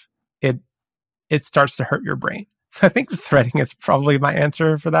stuff, it starts to hurt your brain. So I think the threading is probably my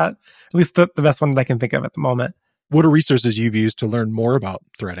answer for that. At least the best one that I can think of at the moment. What are resources you've used to learn more about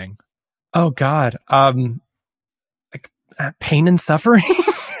threading? Oh God. Pain and suffering.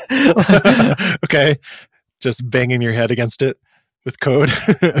 Okay. Just banging your head against it with code.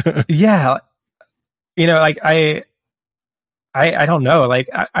 Yeah. I don't know.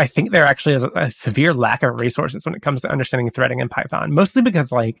 I think there actually is a severe lack of resources when it comes to understanding threading in Python, mostly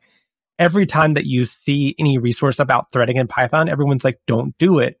because every time that you see any resource about threading in Python, everyone's like, don't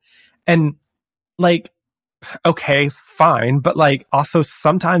do it. And okay, fine. But also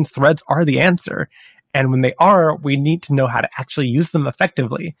sometimes threads are the answer. And when they are, we need to know how to actually use them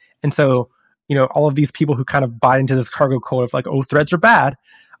effectively. And so, all of these people who kind of buy into this cargo code of oh, threads are bad,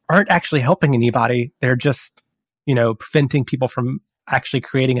 aren't actually helping anybody. They're just, preventing people from actually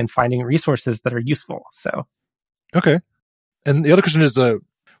creating and finding resources that are useful. So. Okay. And the other question is,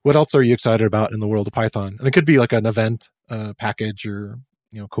 what else are you excited about in the world of Python? And it could be an event, package or,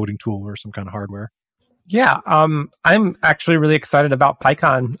 coding tool or some kind of hardware. Yeah, I'm actually really excited about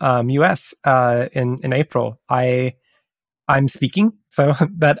PyCon US in April. I'm speaking, so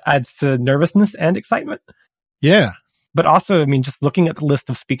that adds to nervousness and excitement. Yeah, but also, just looking at the list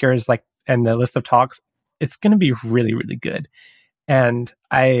of speakers and the list of talks, it's going to be really, really good. And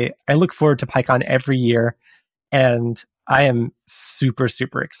I look forward to PyCon every year, and I am super,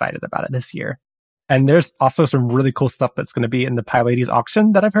 super excited about it this year. And there's also some really cool stuff that's going to be in the PyLadies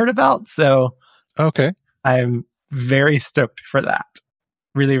auction that I've heard about. So. Okay. I'm very stoked for that.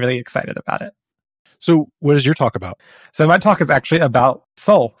 Really, really excited about it. So what is your talk about? So my talk is actually about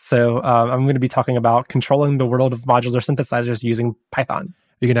Soul. So I'm going to be talking about controlling the world of modular synthesizers using Python.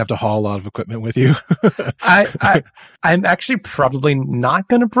 You're going to have to haul a lot of equipment with you. I'm actually probably not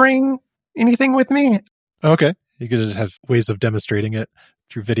going to bring anything with me. Okay. You could just have ways of demonstrating it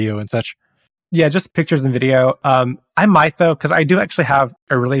through video and such. Yeah, just pictures and video. I might, though, because I do actually have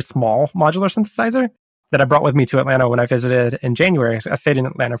a really small modular synthesizer that I brought with me to Atlanta when I visited in January. I stayed in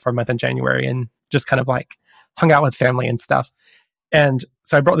Atlanta for a month in January and just kind of hung out with family and stuff. And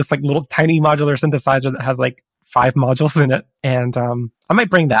so I brought this little tiny modular synthesizer that has 5 modules in it. And I might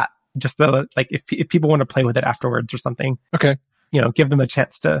bring that just so if people want to play with it afterwards or something. Okay. Give them a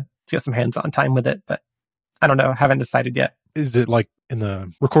chance to get some hands-on time with it. But I don't know. Haven't decided yet. Is it in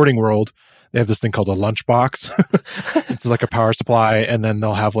the recording world, they have this thing called a lunchbox. It's a power supply, and then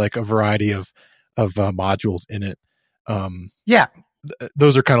they'll have a variety of modules in it. Yeah,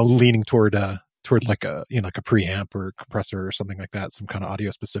 those are kind of leaning toward a a preamp or compressor or something like that, some kind of audio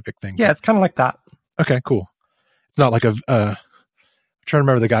specific thing. Yeah, it's kind of like that. Okay, cool. It's not I'm trying to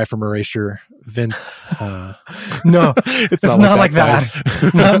remember the guy from Erasure, Vince. No, it's not like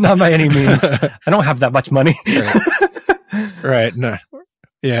that. not by any means. I don't have that much money. Right. No.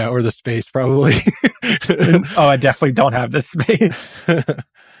 Yeah, or the space probably. Oh, I definitely don't have the space.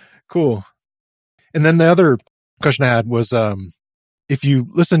 Cool. And then the other question I had was, if you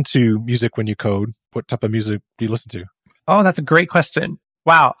listen to music when you code, what type of music do you listen to? Oh, that's a great question.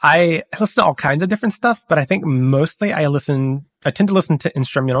 Wow. I listen to all kinds of different stuff, but I think mostly I tend to listen to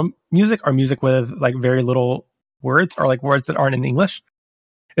instrumental music or music with very little words or words that aren't in English.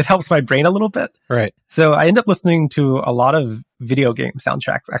 it helps my brain a little bit. Right. So I end up listening to a lot of video game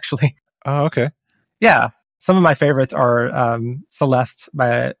soundtracks, actually. Oh, okay. Yeah. Some of my favorites are Celeste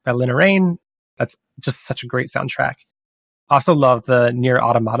by Lena Raine. That's just such a great soundtrack. Also love the Nier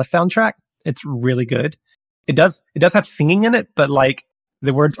Automata soundtrack. It's really good. It does have singing in it, but like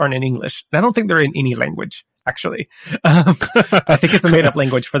the words aren't in English. And I don't think they're in any language, actually. I think it's a made up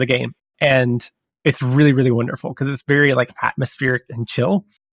language for the game. And it's really, really wonderful because it's very like atmospheric and chill.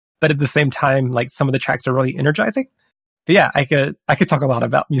 But at the same time, like some of the tracks are really energizing. But yeah, I could talk a lot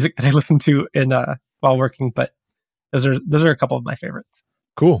about music that I listen to in while working, but those are a couple of my favorites.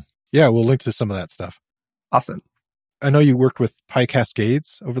 Cool. Yeah, we'll link to some of that stuff. Awesome. I know you worked with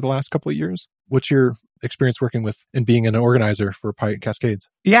PyCascades over the last couple of years. What's your experience working with and being an organizer for PyCascades?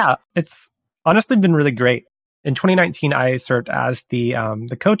 Yeah, it's honestly been really great. In 2019, I served as the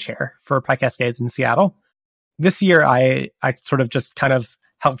co-chair for PyCascades in Seattle. This year, I sort of just kind of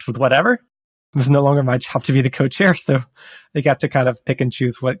helped with whatever. It was no longer my job to be the co-chair, so they got to kind of pick and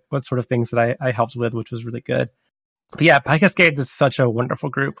choose what sort of things that I helped with, which was really good. But yeah, PyCascades is such a wonderful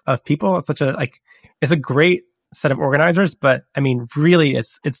group of people. It's a great set of organizers, but I mean, really,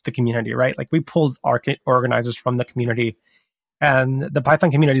 it's the community, right? Like we pulled our organizers from the community, and the Python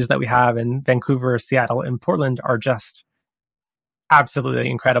communities that we have in Vancouver, Seattle, and Portland are just absolutely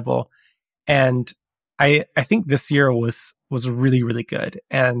incredible. And I think this year was really, really good,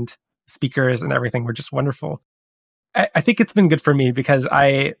 and speakers and everything were just wonderful. I think it's been good for me because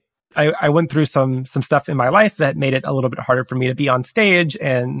I went through some stuff in my life that made it a little bit harder for me to be on stage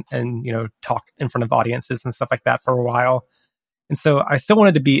and talk in front of audiences and stuff like that for a while. And so I still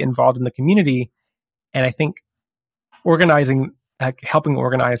wanted to be involved in the community. And I think helping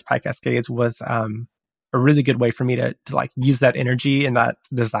organize PyCascades was a really good way for me to like use that energy and that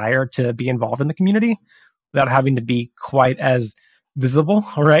desire to be involved in the community without having to be quite as visible,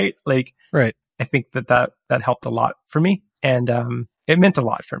 right? Like, right. I think that helped a lot for me. And it meant a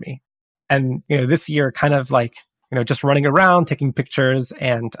lot for me. And, this year kind of like, just running around, taking pictures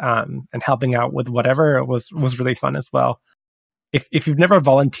and helping out with whatever was really fun as well. If you've never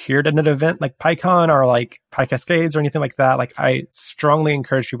volunteered at an event like PyCon or like PyCascades or anything like that, like I strongly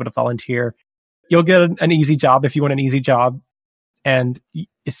encourage people to volunteer. You'll get an easy job if you want an easy job. And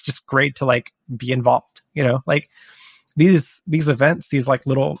it's just great to like be involved, like these events, these like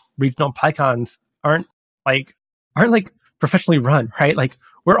little regional PyCons aren't like professionally run, right? Like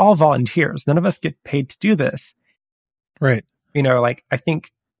we're all volunteers. None of us get paid to do this. Right. Like I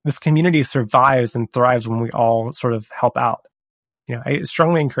think this community survives and thrives when we all sort of help out. I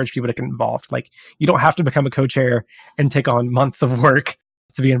strongly encourage people to get involved. Like you don't have to become a co-chair and take on months of work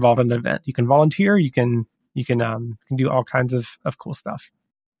to be involved in the event. You can volunteer. You can do all kinds of cool stuff.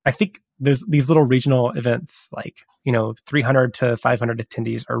 I think these little regional events, like 300 to 500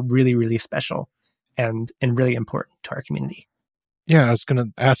 attendees, are really, really special and really important to our community. Yeah, I was going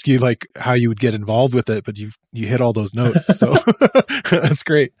to ask you like how you would get involved with it, but you hit all those notes, so that's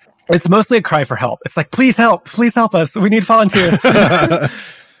great. It's mostly a cry for help. It's like, please help us. We need volunteers. Yeah,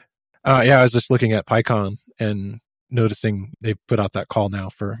 I was just looking at PyCon and noticing they put out that call now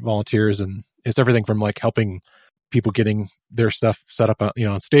for volunteers, and it's everything from like helping people getting their stuff set up,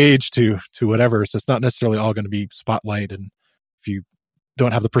 on stage to whatever. So it's not necessarily all going to be spotlight. And if you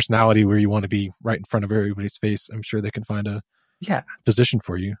don't have the personality where you want to be right in front of everybody's face, I'm sure they can find a position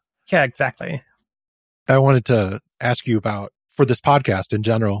for you. Yeah, exactly. I wanted to ask you about, for this podcast in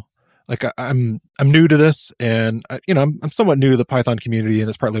general, like I'm new to this, and I'm somewhat new to the Python community, and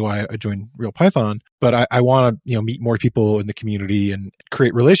that's partly why I joined Real Python. But I want to meet more people in the community and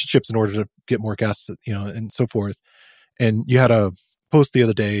create relationships in order to get more guests, and so forth. And you had a post the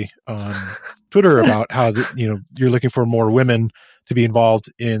other day on Twitter about how you're looking for more women to be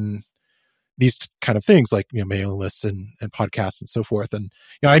involved in these kind of things like mailing lists and podcasts and so forth. And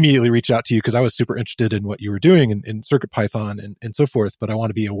I immediately reached out to you because I was super interested in what you were doing in CircuitPython and so forth. But I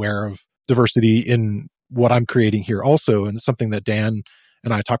want to be aware of diversity in what I'm creating here also. And something that Dan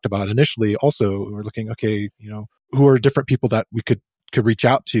and I talked about initially also. We're looking, okay, who are different people that we could reach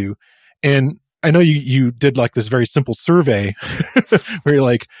out to. And I know you did like this very simple survey where you're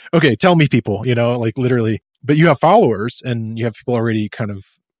like, okay, tell me people, like literally, but you have followers and you have people already kind of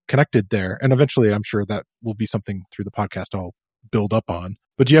connected there. And eventually I'm sure that will be something through the podcast I'll build up on.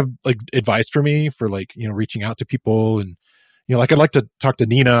 But do you have like advice for me for like, reaching out to people? And, like I'd like to talk to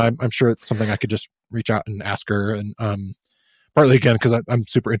Nina. I'm sure it's something I could just reach out and ask her. And partly again, because I'm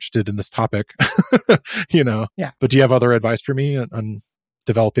super interested in this topic, Yeah. But do you have other advice for me on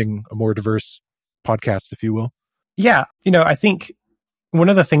developing a more diverse podcast, if you will? Yeah. I think one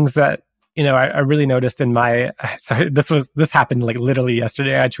of the things that I really noticed in my, sorry, this happened like literally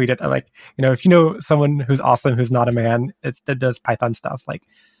yesterday. I tweeted like, if you know someone who's awesome, who's not a man, that does Python stuff, like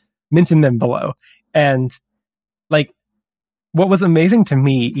mention them below. And like, what was amazing to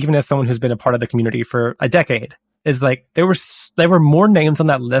me, even as someone who's been a part of the community for a decade, is like, there were more names on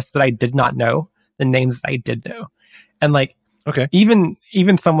that list that I did not know than names that I did know. And like, okay, even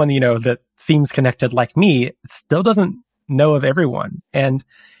someone, that seems connected like me still doesn't know of everyone. And,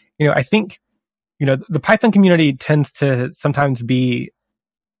 I think, the Python community tends to sometimes be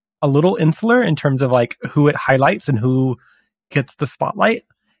a little insular in terms of like who it highlights and who gets the spotlight.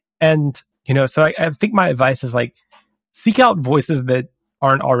 And, so I think my advice is like, seek out voices that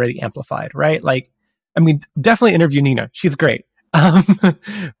aren't already amplified, right? Like, I mean, definitely interview Nina. She's great.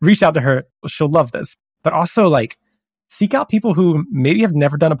 Reach out to her. She'll love this. But also like, seek out people who maybe have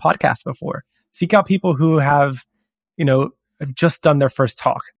never done a podcast before. Seek out people who have just done their first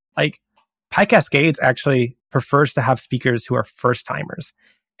talk. Like PyCascades actually prefers to have speakers who are first timers.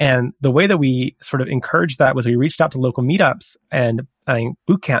 And the way that we sort of encouraged that was we reached out to local meetups and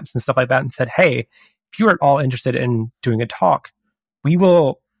boot camps and stuff like that and said, hey, if you are at all interested in doing a talk, we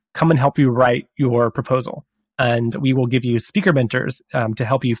will come and help you write your proposal. And we will give you speaker mentors to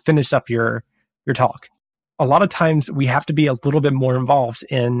help you finish up your talk. A lot of times we have to be a little bit more involved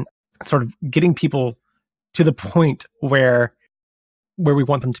in sort of getting people to the point where we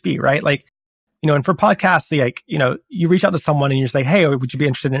want them to be, right? Like, and for podcasts, like, you reach out to someone and you're just like, hey, would you be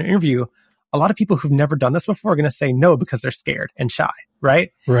interested in an interview? A lot of people who've never done this before are going to say no because they're scared and shy,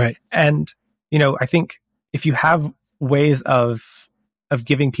 right? Right. And, I think if you have ways of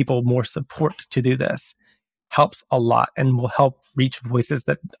giving people more support to do this, helps a lot and will help reach voices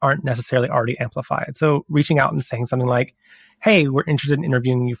that aren't necessarily already amplified. So reaching out and saying something like, hey, we're interested in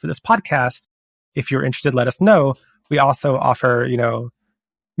interviewing you for this podcast. If you're interested, let us know. We also offer,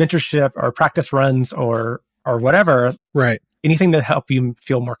 mentorship or practice runs or whatever. Right. Anything that help you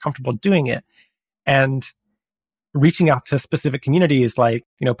feel more comfortable doing it. And reaching out to specific communities like,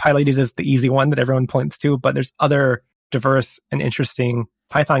 PyLadies is the easy one that everyone points to, but there's other diverse and interesting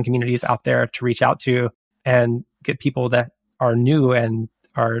Python communities out there to reach out to and get people that are new and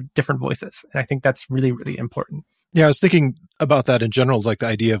are different voices. And I think that's really, really important. Yeah, I was thinking about that in general, like the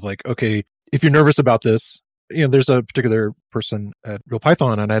idea of like, okay, if you're nervous about this, there's a particular person at Real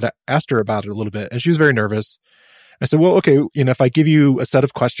Python, and I'd asked her about it a little bit, and she was very nervous. I said, well, okay, if I give you a set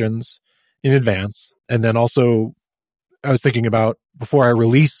of questions in advance, and then also I was thinking about before I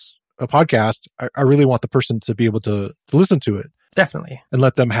release a podcast, I really want the person to be able to listen to it. Definitely. And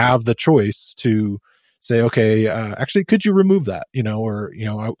let them have the choice to say, okay, actually, could you remove that? Or,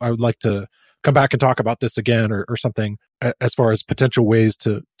 I would like to come back and talk about this again or something as far as potential ways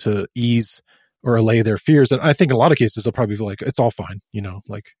to ease or allay their fears. And I think in a lot of cases, they'll probably be like, it's all fine.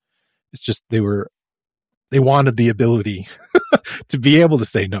 Like it's just, they wanted the ability to be able to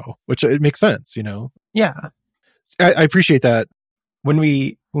say no, which it makes sense, Yeah. I appreciate that. When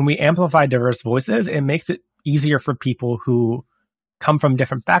we amplify diverse voices, it makes it easier for people who come from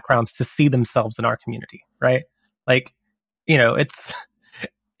different backgrounds to see themselves in our community, right? Like,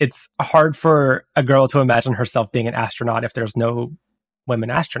 it's hard for a girl to imagine herself being an astronaut if there's no women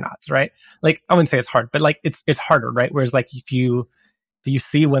astronauts, right? Like, I wouldn't say it's hard, but like it's harder, right? Whereas like if you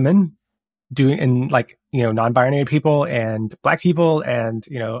see women doing, and like, non-binary people and Black people and,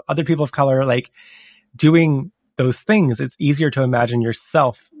 other people of color, like doing those things, it's easier to imagine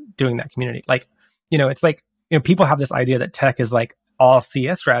yourself doing that community. Like, it's like, people have this idea that tech is like all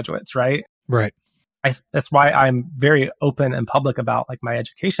CS graduates, right? Right. That's why I'm very open and public about like my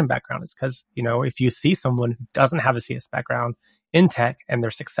education background, is because, if you see someone who doesn't have a CS background in tech and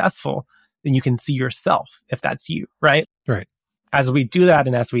they're successful, then you can see yourself if that's you, right? Right. As we do that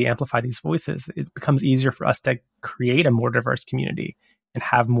and as we amplify these voices, it becomes easier for us to create a more diverse community and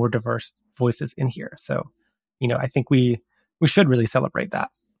have more diverse voices in here. So, I think we should really celebrate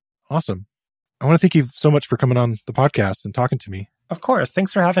that. Awesome. I want to thank you so much for coming on the podcast and talking to me. Of course.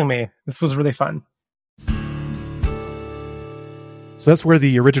 Thanks for having me. This was really fun. So that's where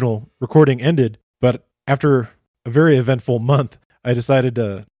the original recording ended. But after a very eventful month, I decided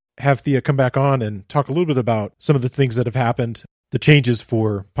to have Thea come back on and talk a little bit about some of the things that have happened, the changes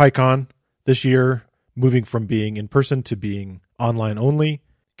for PyCon this year, moving from being in person to being online only,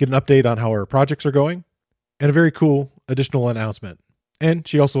 get an update on how our projects are going, and a very cool additional announcement. And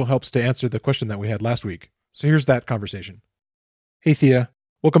she also helps to answer the question that we had last week. So here's that conversation. Hey, Thea.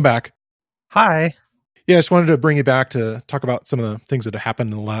 Welcome back. Hi. Yeah, I just wanted to bring you back to talk about some of the things that have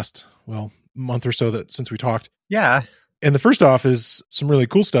happened in the last, month or so since we talked. Yeah. And the first off is some really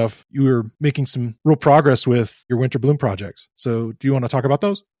cool stuff. You were making some real progress with your Winter Bloom projects. So do you want to talk about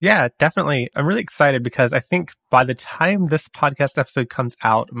those? Yeah, definitely. I'm really excited because I think by the time this podcast episode comes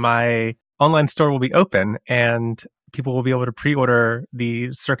out, my online store will be open and people will be able to pre-order the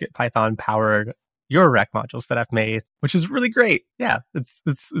CircuitPython powered Eurorack modules that I've made, which is really great. Yeah, it's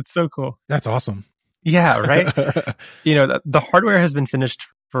so cool. That's awesome. Yeah, right. The hardware has been finished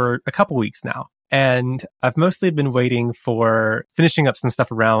for a couple weeks now, and I've mostly been waiting for finishing up some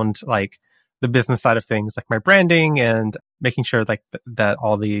stuff around like the business side of things, like my branding and making sure like that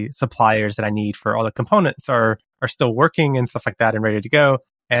all the suppliers that I need for all the components are still working and stuff like that and ready to go.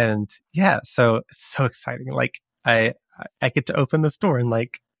 And yeah, so it's so exciting. Like I get to open the store in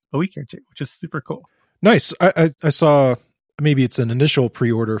like a week or two, which is super cool. Nice. I saw maybe it's an initial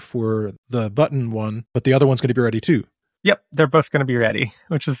pre-order for the button one, but the other one's going to be ready too. Yep, they're both going to be ready,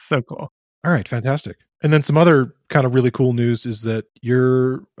 which is so cool. All right, fantastic. And then some other kind of really cool news is that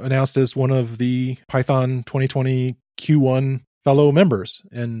you're announced as one of the Python 2020 Q1 fellow members.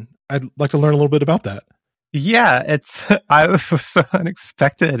 And I'd like to learn a little bit about that. Yeah, I was so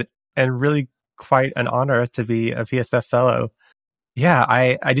unexpected and really quite an honor to be a PSF fellow. Yeah,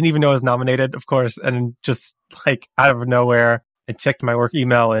 I didn't even know I was nominated, of course, and just like out of nowhere, I checked my work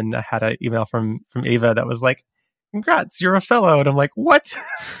email and I had an email from Ava that was like, "Congrats, you're a fellow." And I'm like, "What?"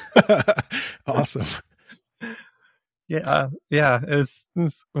 Awesome. Yeah,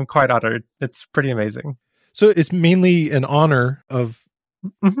 I'm quite honored. It's pretty amazing. So it's mainly an honor of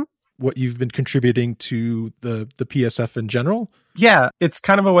what you've been contributing to the PSF in general? Yeah, it's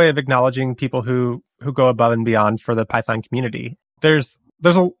kind of a way of acknowledging people who go above and beyond for the Python community. There's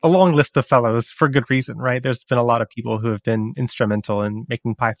a long list of fellows for good reason, right? There's been a lot of people who have been instrumental in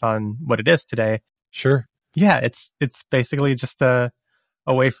making Python what it is today. Sure. Yeah, it's basically just a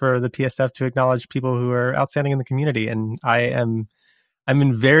way for the PSF to acknowledge people who are outstanding in the community, and I'm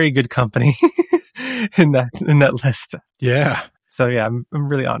in very good company in that list. Yeah. So yeah, I'm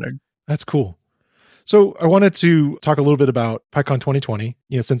really honored. That's cool. So I wanted to talk a little bit about PyCon 2020.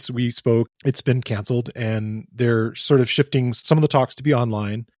 Since we spoke, it's been canceled and they're sort of shifting some of the talks to be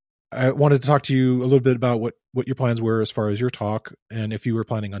online. I wanted to talk to you a little bit about what your plans were as far as your talk and if you were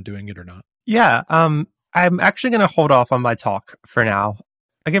planning on doing it or not. Yeah, I'm actually going to hold off on my talk for now.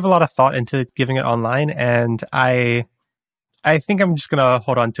 I gave a lot of thought into giving it online, and I think I'm just going to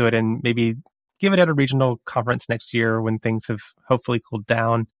hold on to it and maybe give it at a regional conference next year when things have hopefully cooled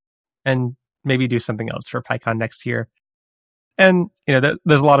down, and maybe do something else for PyCon next year. And,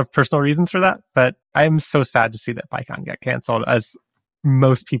 there's a lot of personal reasons for that, but I'm so sad to see that PyCon got canceled, as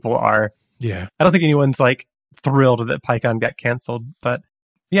most people are. Yeah. I don't think anyone's like thrilled that PyCon got canceled, but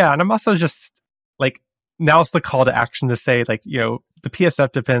yeah. And I'm also just like, now's the call to action to say like, the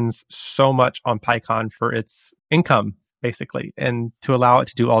PSF depends so much on PyCon for its income, basically, and to allow it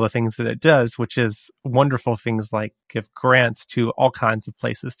to do all the things that it does, which is wonderful things like give grants to all kinds of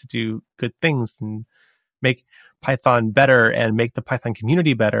places to do good things and make Python better and make the Python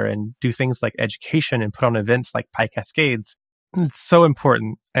community better and do things like education and put on events like PyCascades. It's so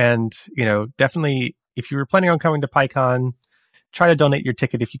important. And, definitely if you were planning on coming to PyCon, try to donate your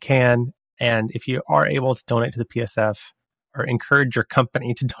ticket if you can. And if you are able to donate to the PSF, or encourage your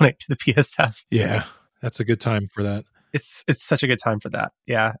company to donate to the PSF. Yeah, that's a good time for that. It's such a good time for that.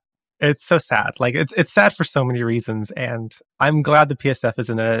 Yeah. It's so sad. Like it's sad for so many reasons. And I'm glad the PSF is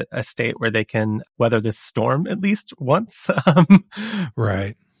in a state where they can weather this storm at least once.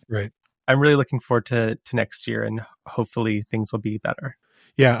 Right. I'm really looking forward to next year, and hopefully things will be better.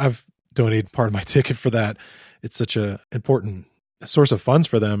 Yeah, I've donated part of my ticket for that. It's such a important source of funds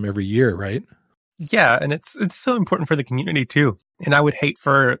for them every year, right? Yeah, and it's so important for the community too. And I would hate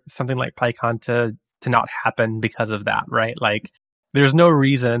for something like PyCon to not happen because of that, right? Like there's no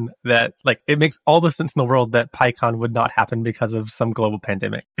reason that like it makes all the sense in the world that PyCon would not happen because of some global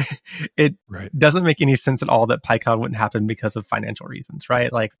pandemic. It doesn't make any sense at all that PyCon wouldn't happen because of financial reasons,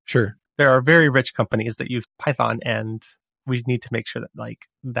 right? Like sure. There are very rich companies that use Python, and we need to make sure that like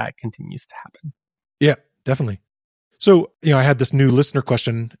that continues to happen. Yeah, definitely. So, I had this new listener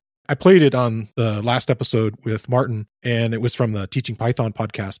question. I played it on the last episode with Martin, and it was from the Teaching Python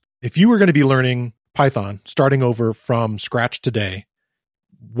podcast. If you were going to be learning Python, starting over from scratch today,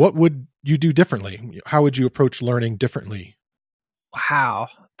 what would you do differently? How would you approach learning differently? Wow,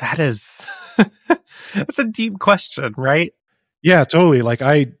 that is that's a deep question, right? Yeah, totally. Like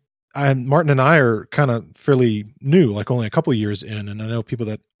Martin and I are kind of fairly new, like only a couple of years in, and I know people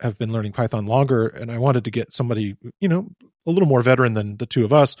that have been learning Python longer, and I wanted to get somebody, a little more veteran than the two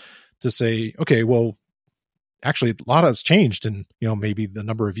of us to say, okay, well, actually a lot has changed, and maybe the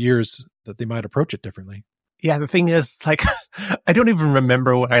number of years that they might approach it differently. Yeah, the thing is, like, I don't even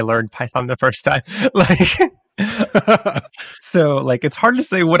remember when I learned Python the first time. Like, so like, it's hard to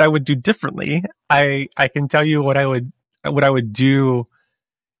say what I would do differently. I can tell you what I would do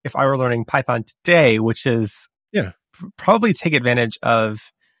if I were learning Python today, which is probably take advantage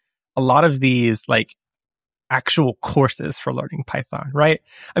of a lot of these like actual courses for learning Python, right?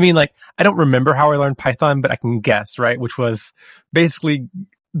 I mean, like, I don't remember how I learned Python, but I can guess, right? Which was basically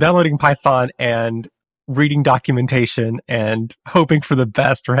downloading Python and reading documentation and hoping for the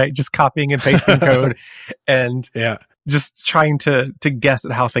best, right? Just copying and pasting code and just trying to guess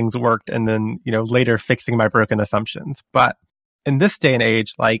at how things worked and then, later fixing my broken assumptions. But in this day and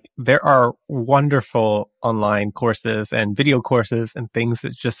age, like, there are wonderful online courses and video courses and things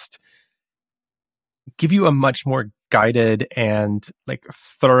that just give you a much more guided and like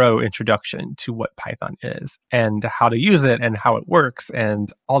thorough introduction to what Python is and how to use it and how it works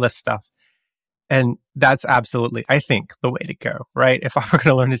and all this stuff. And that's absolutely, I think, the way to go, right? If I were going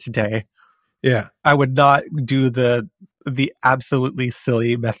to learn it today, I would not do the absolutely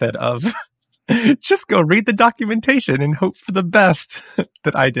silly method of just go read the documentation and hope for the best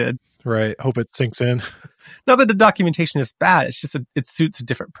that I did. Right. Hope it sinks in. Not that the documentation is bad. It's just it suits a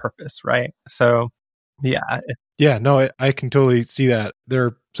different purpose, right? So, yeah. No, I can totally see that. There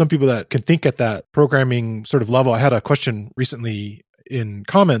are some people that can think at that programming sort of level. I had a question recently in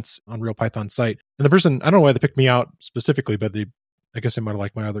comments on Real Python site, and the person, I don't know why they picked me out specifically, but I guess they might have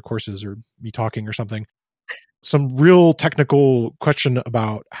liked my other courses or me talking or something. Some real technical question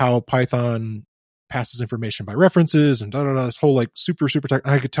about how Python passes information by references and this whole like super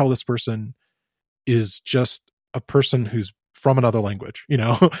technical. I could tell this person is just a person who's from another language,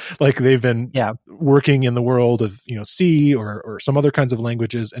 like they've been working in the world of, C or some other kinds of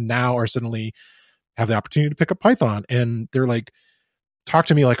languages, and now are suddenly have the opportunity to pick up Python. And they're like, talk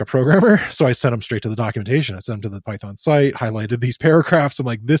to me like a programmer. So I sent them straight to the documentation. I sent them to the Python site, highlighted these paragraphs. I'm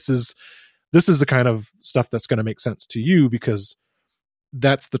like, this is the kind of stuff that's going to make sense to you because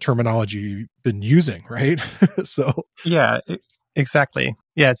that's the terminology you've been using, right? So exactly.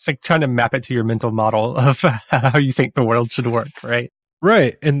 Yeah, it's like trying to map it to your mental model of how you think the world should work, right?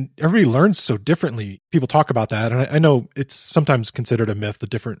 Right. And everybody learns so differently. People talk about that. And I know it's sometimes considered a myth, the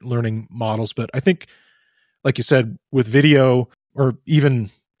different learning models. But I think, like you said, with video, or even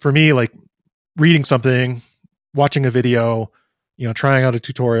for me, like reading something, watching a video, trying out a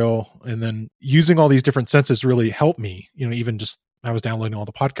tutorial, and then using all these different senses really helped me. Even just I was downloading all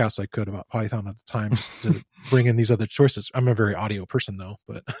the podcasts I could about Python at the time just to bring in these other choices. I'm a very audio person though,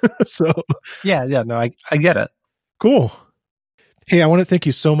 but so. No, I get it. Cool. Hey, I want to thank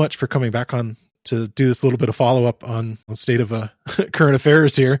you so much for coming back on to do this little bit of follow-up on the state of current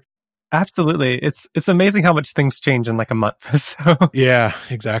affairs here. Absolutely. It's amazing how much things change in like a month. So yeah,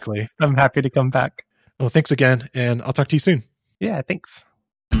 exactly. I'm happy to come back. Well, thanks again, and I'll talk to you soon. Yeah, thanks.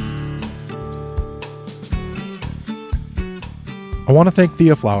 I want to thank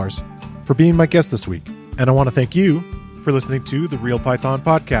Thea Flowers for being my guest this week, and I want to thank you for listening to the Real Python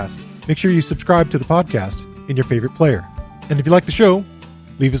podcast. Make sure you subscribe to the podcast in your favorite player. And if you like the show,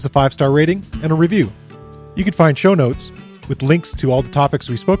 leave us a 5-star rating and a review. You can find show notes with links to all the topics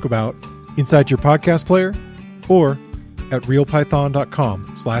we spoke about inside your podcast player or at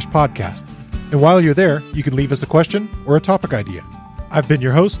realpython.com/podcast. And while you're there, you can leave us a question or a topic idea. I've been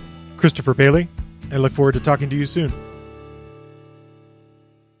your host, Christopher Bailey, and I look forward to talking to you soon.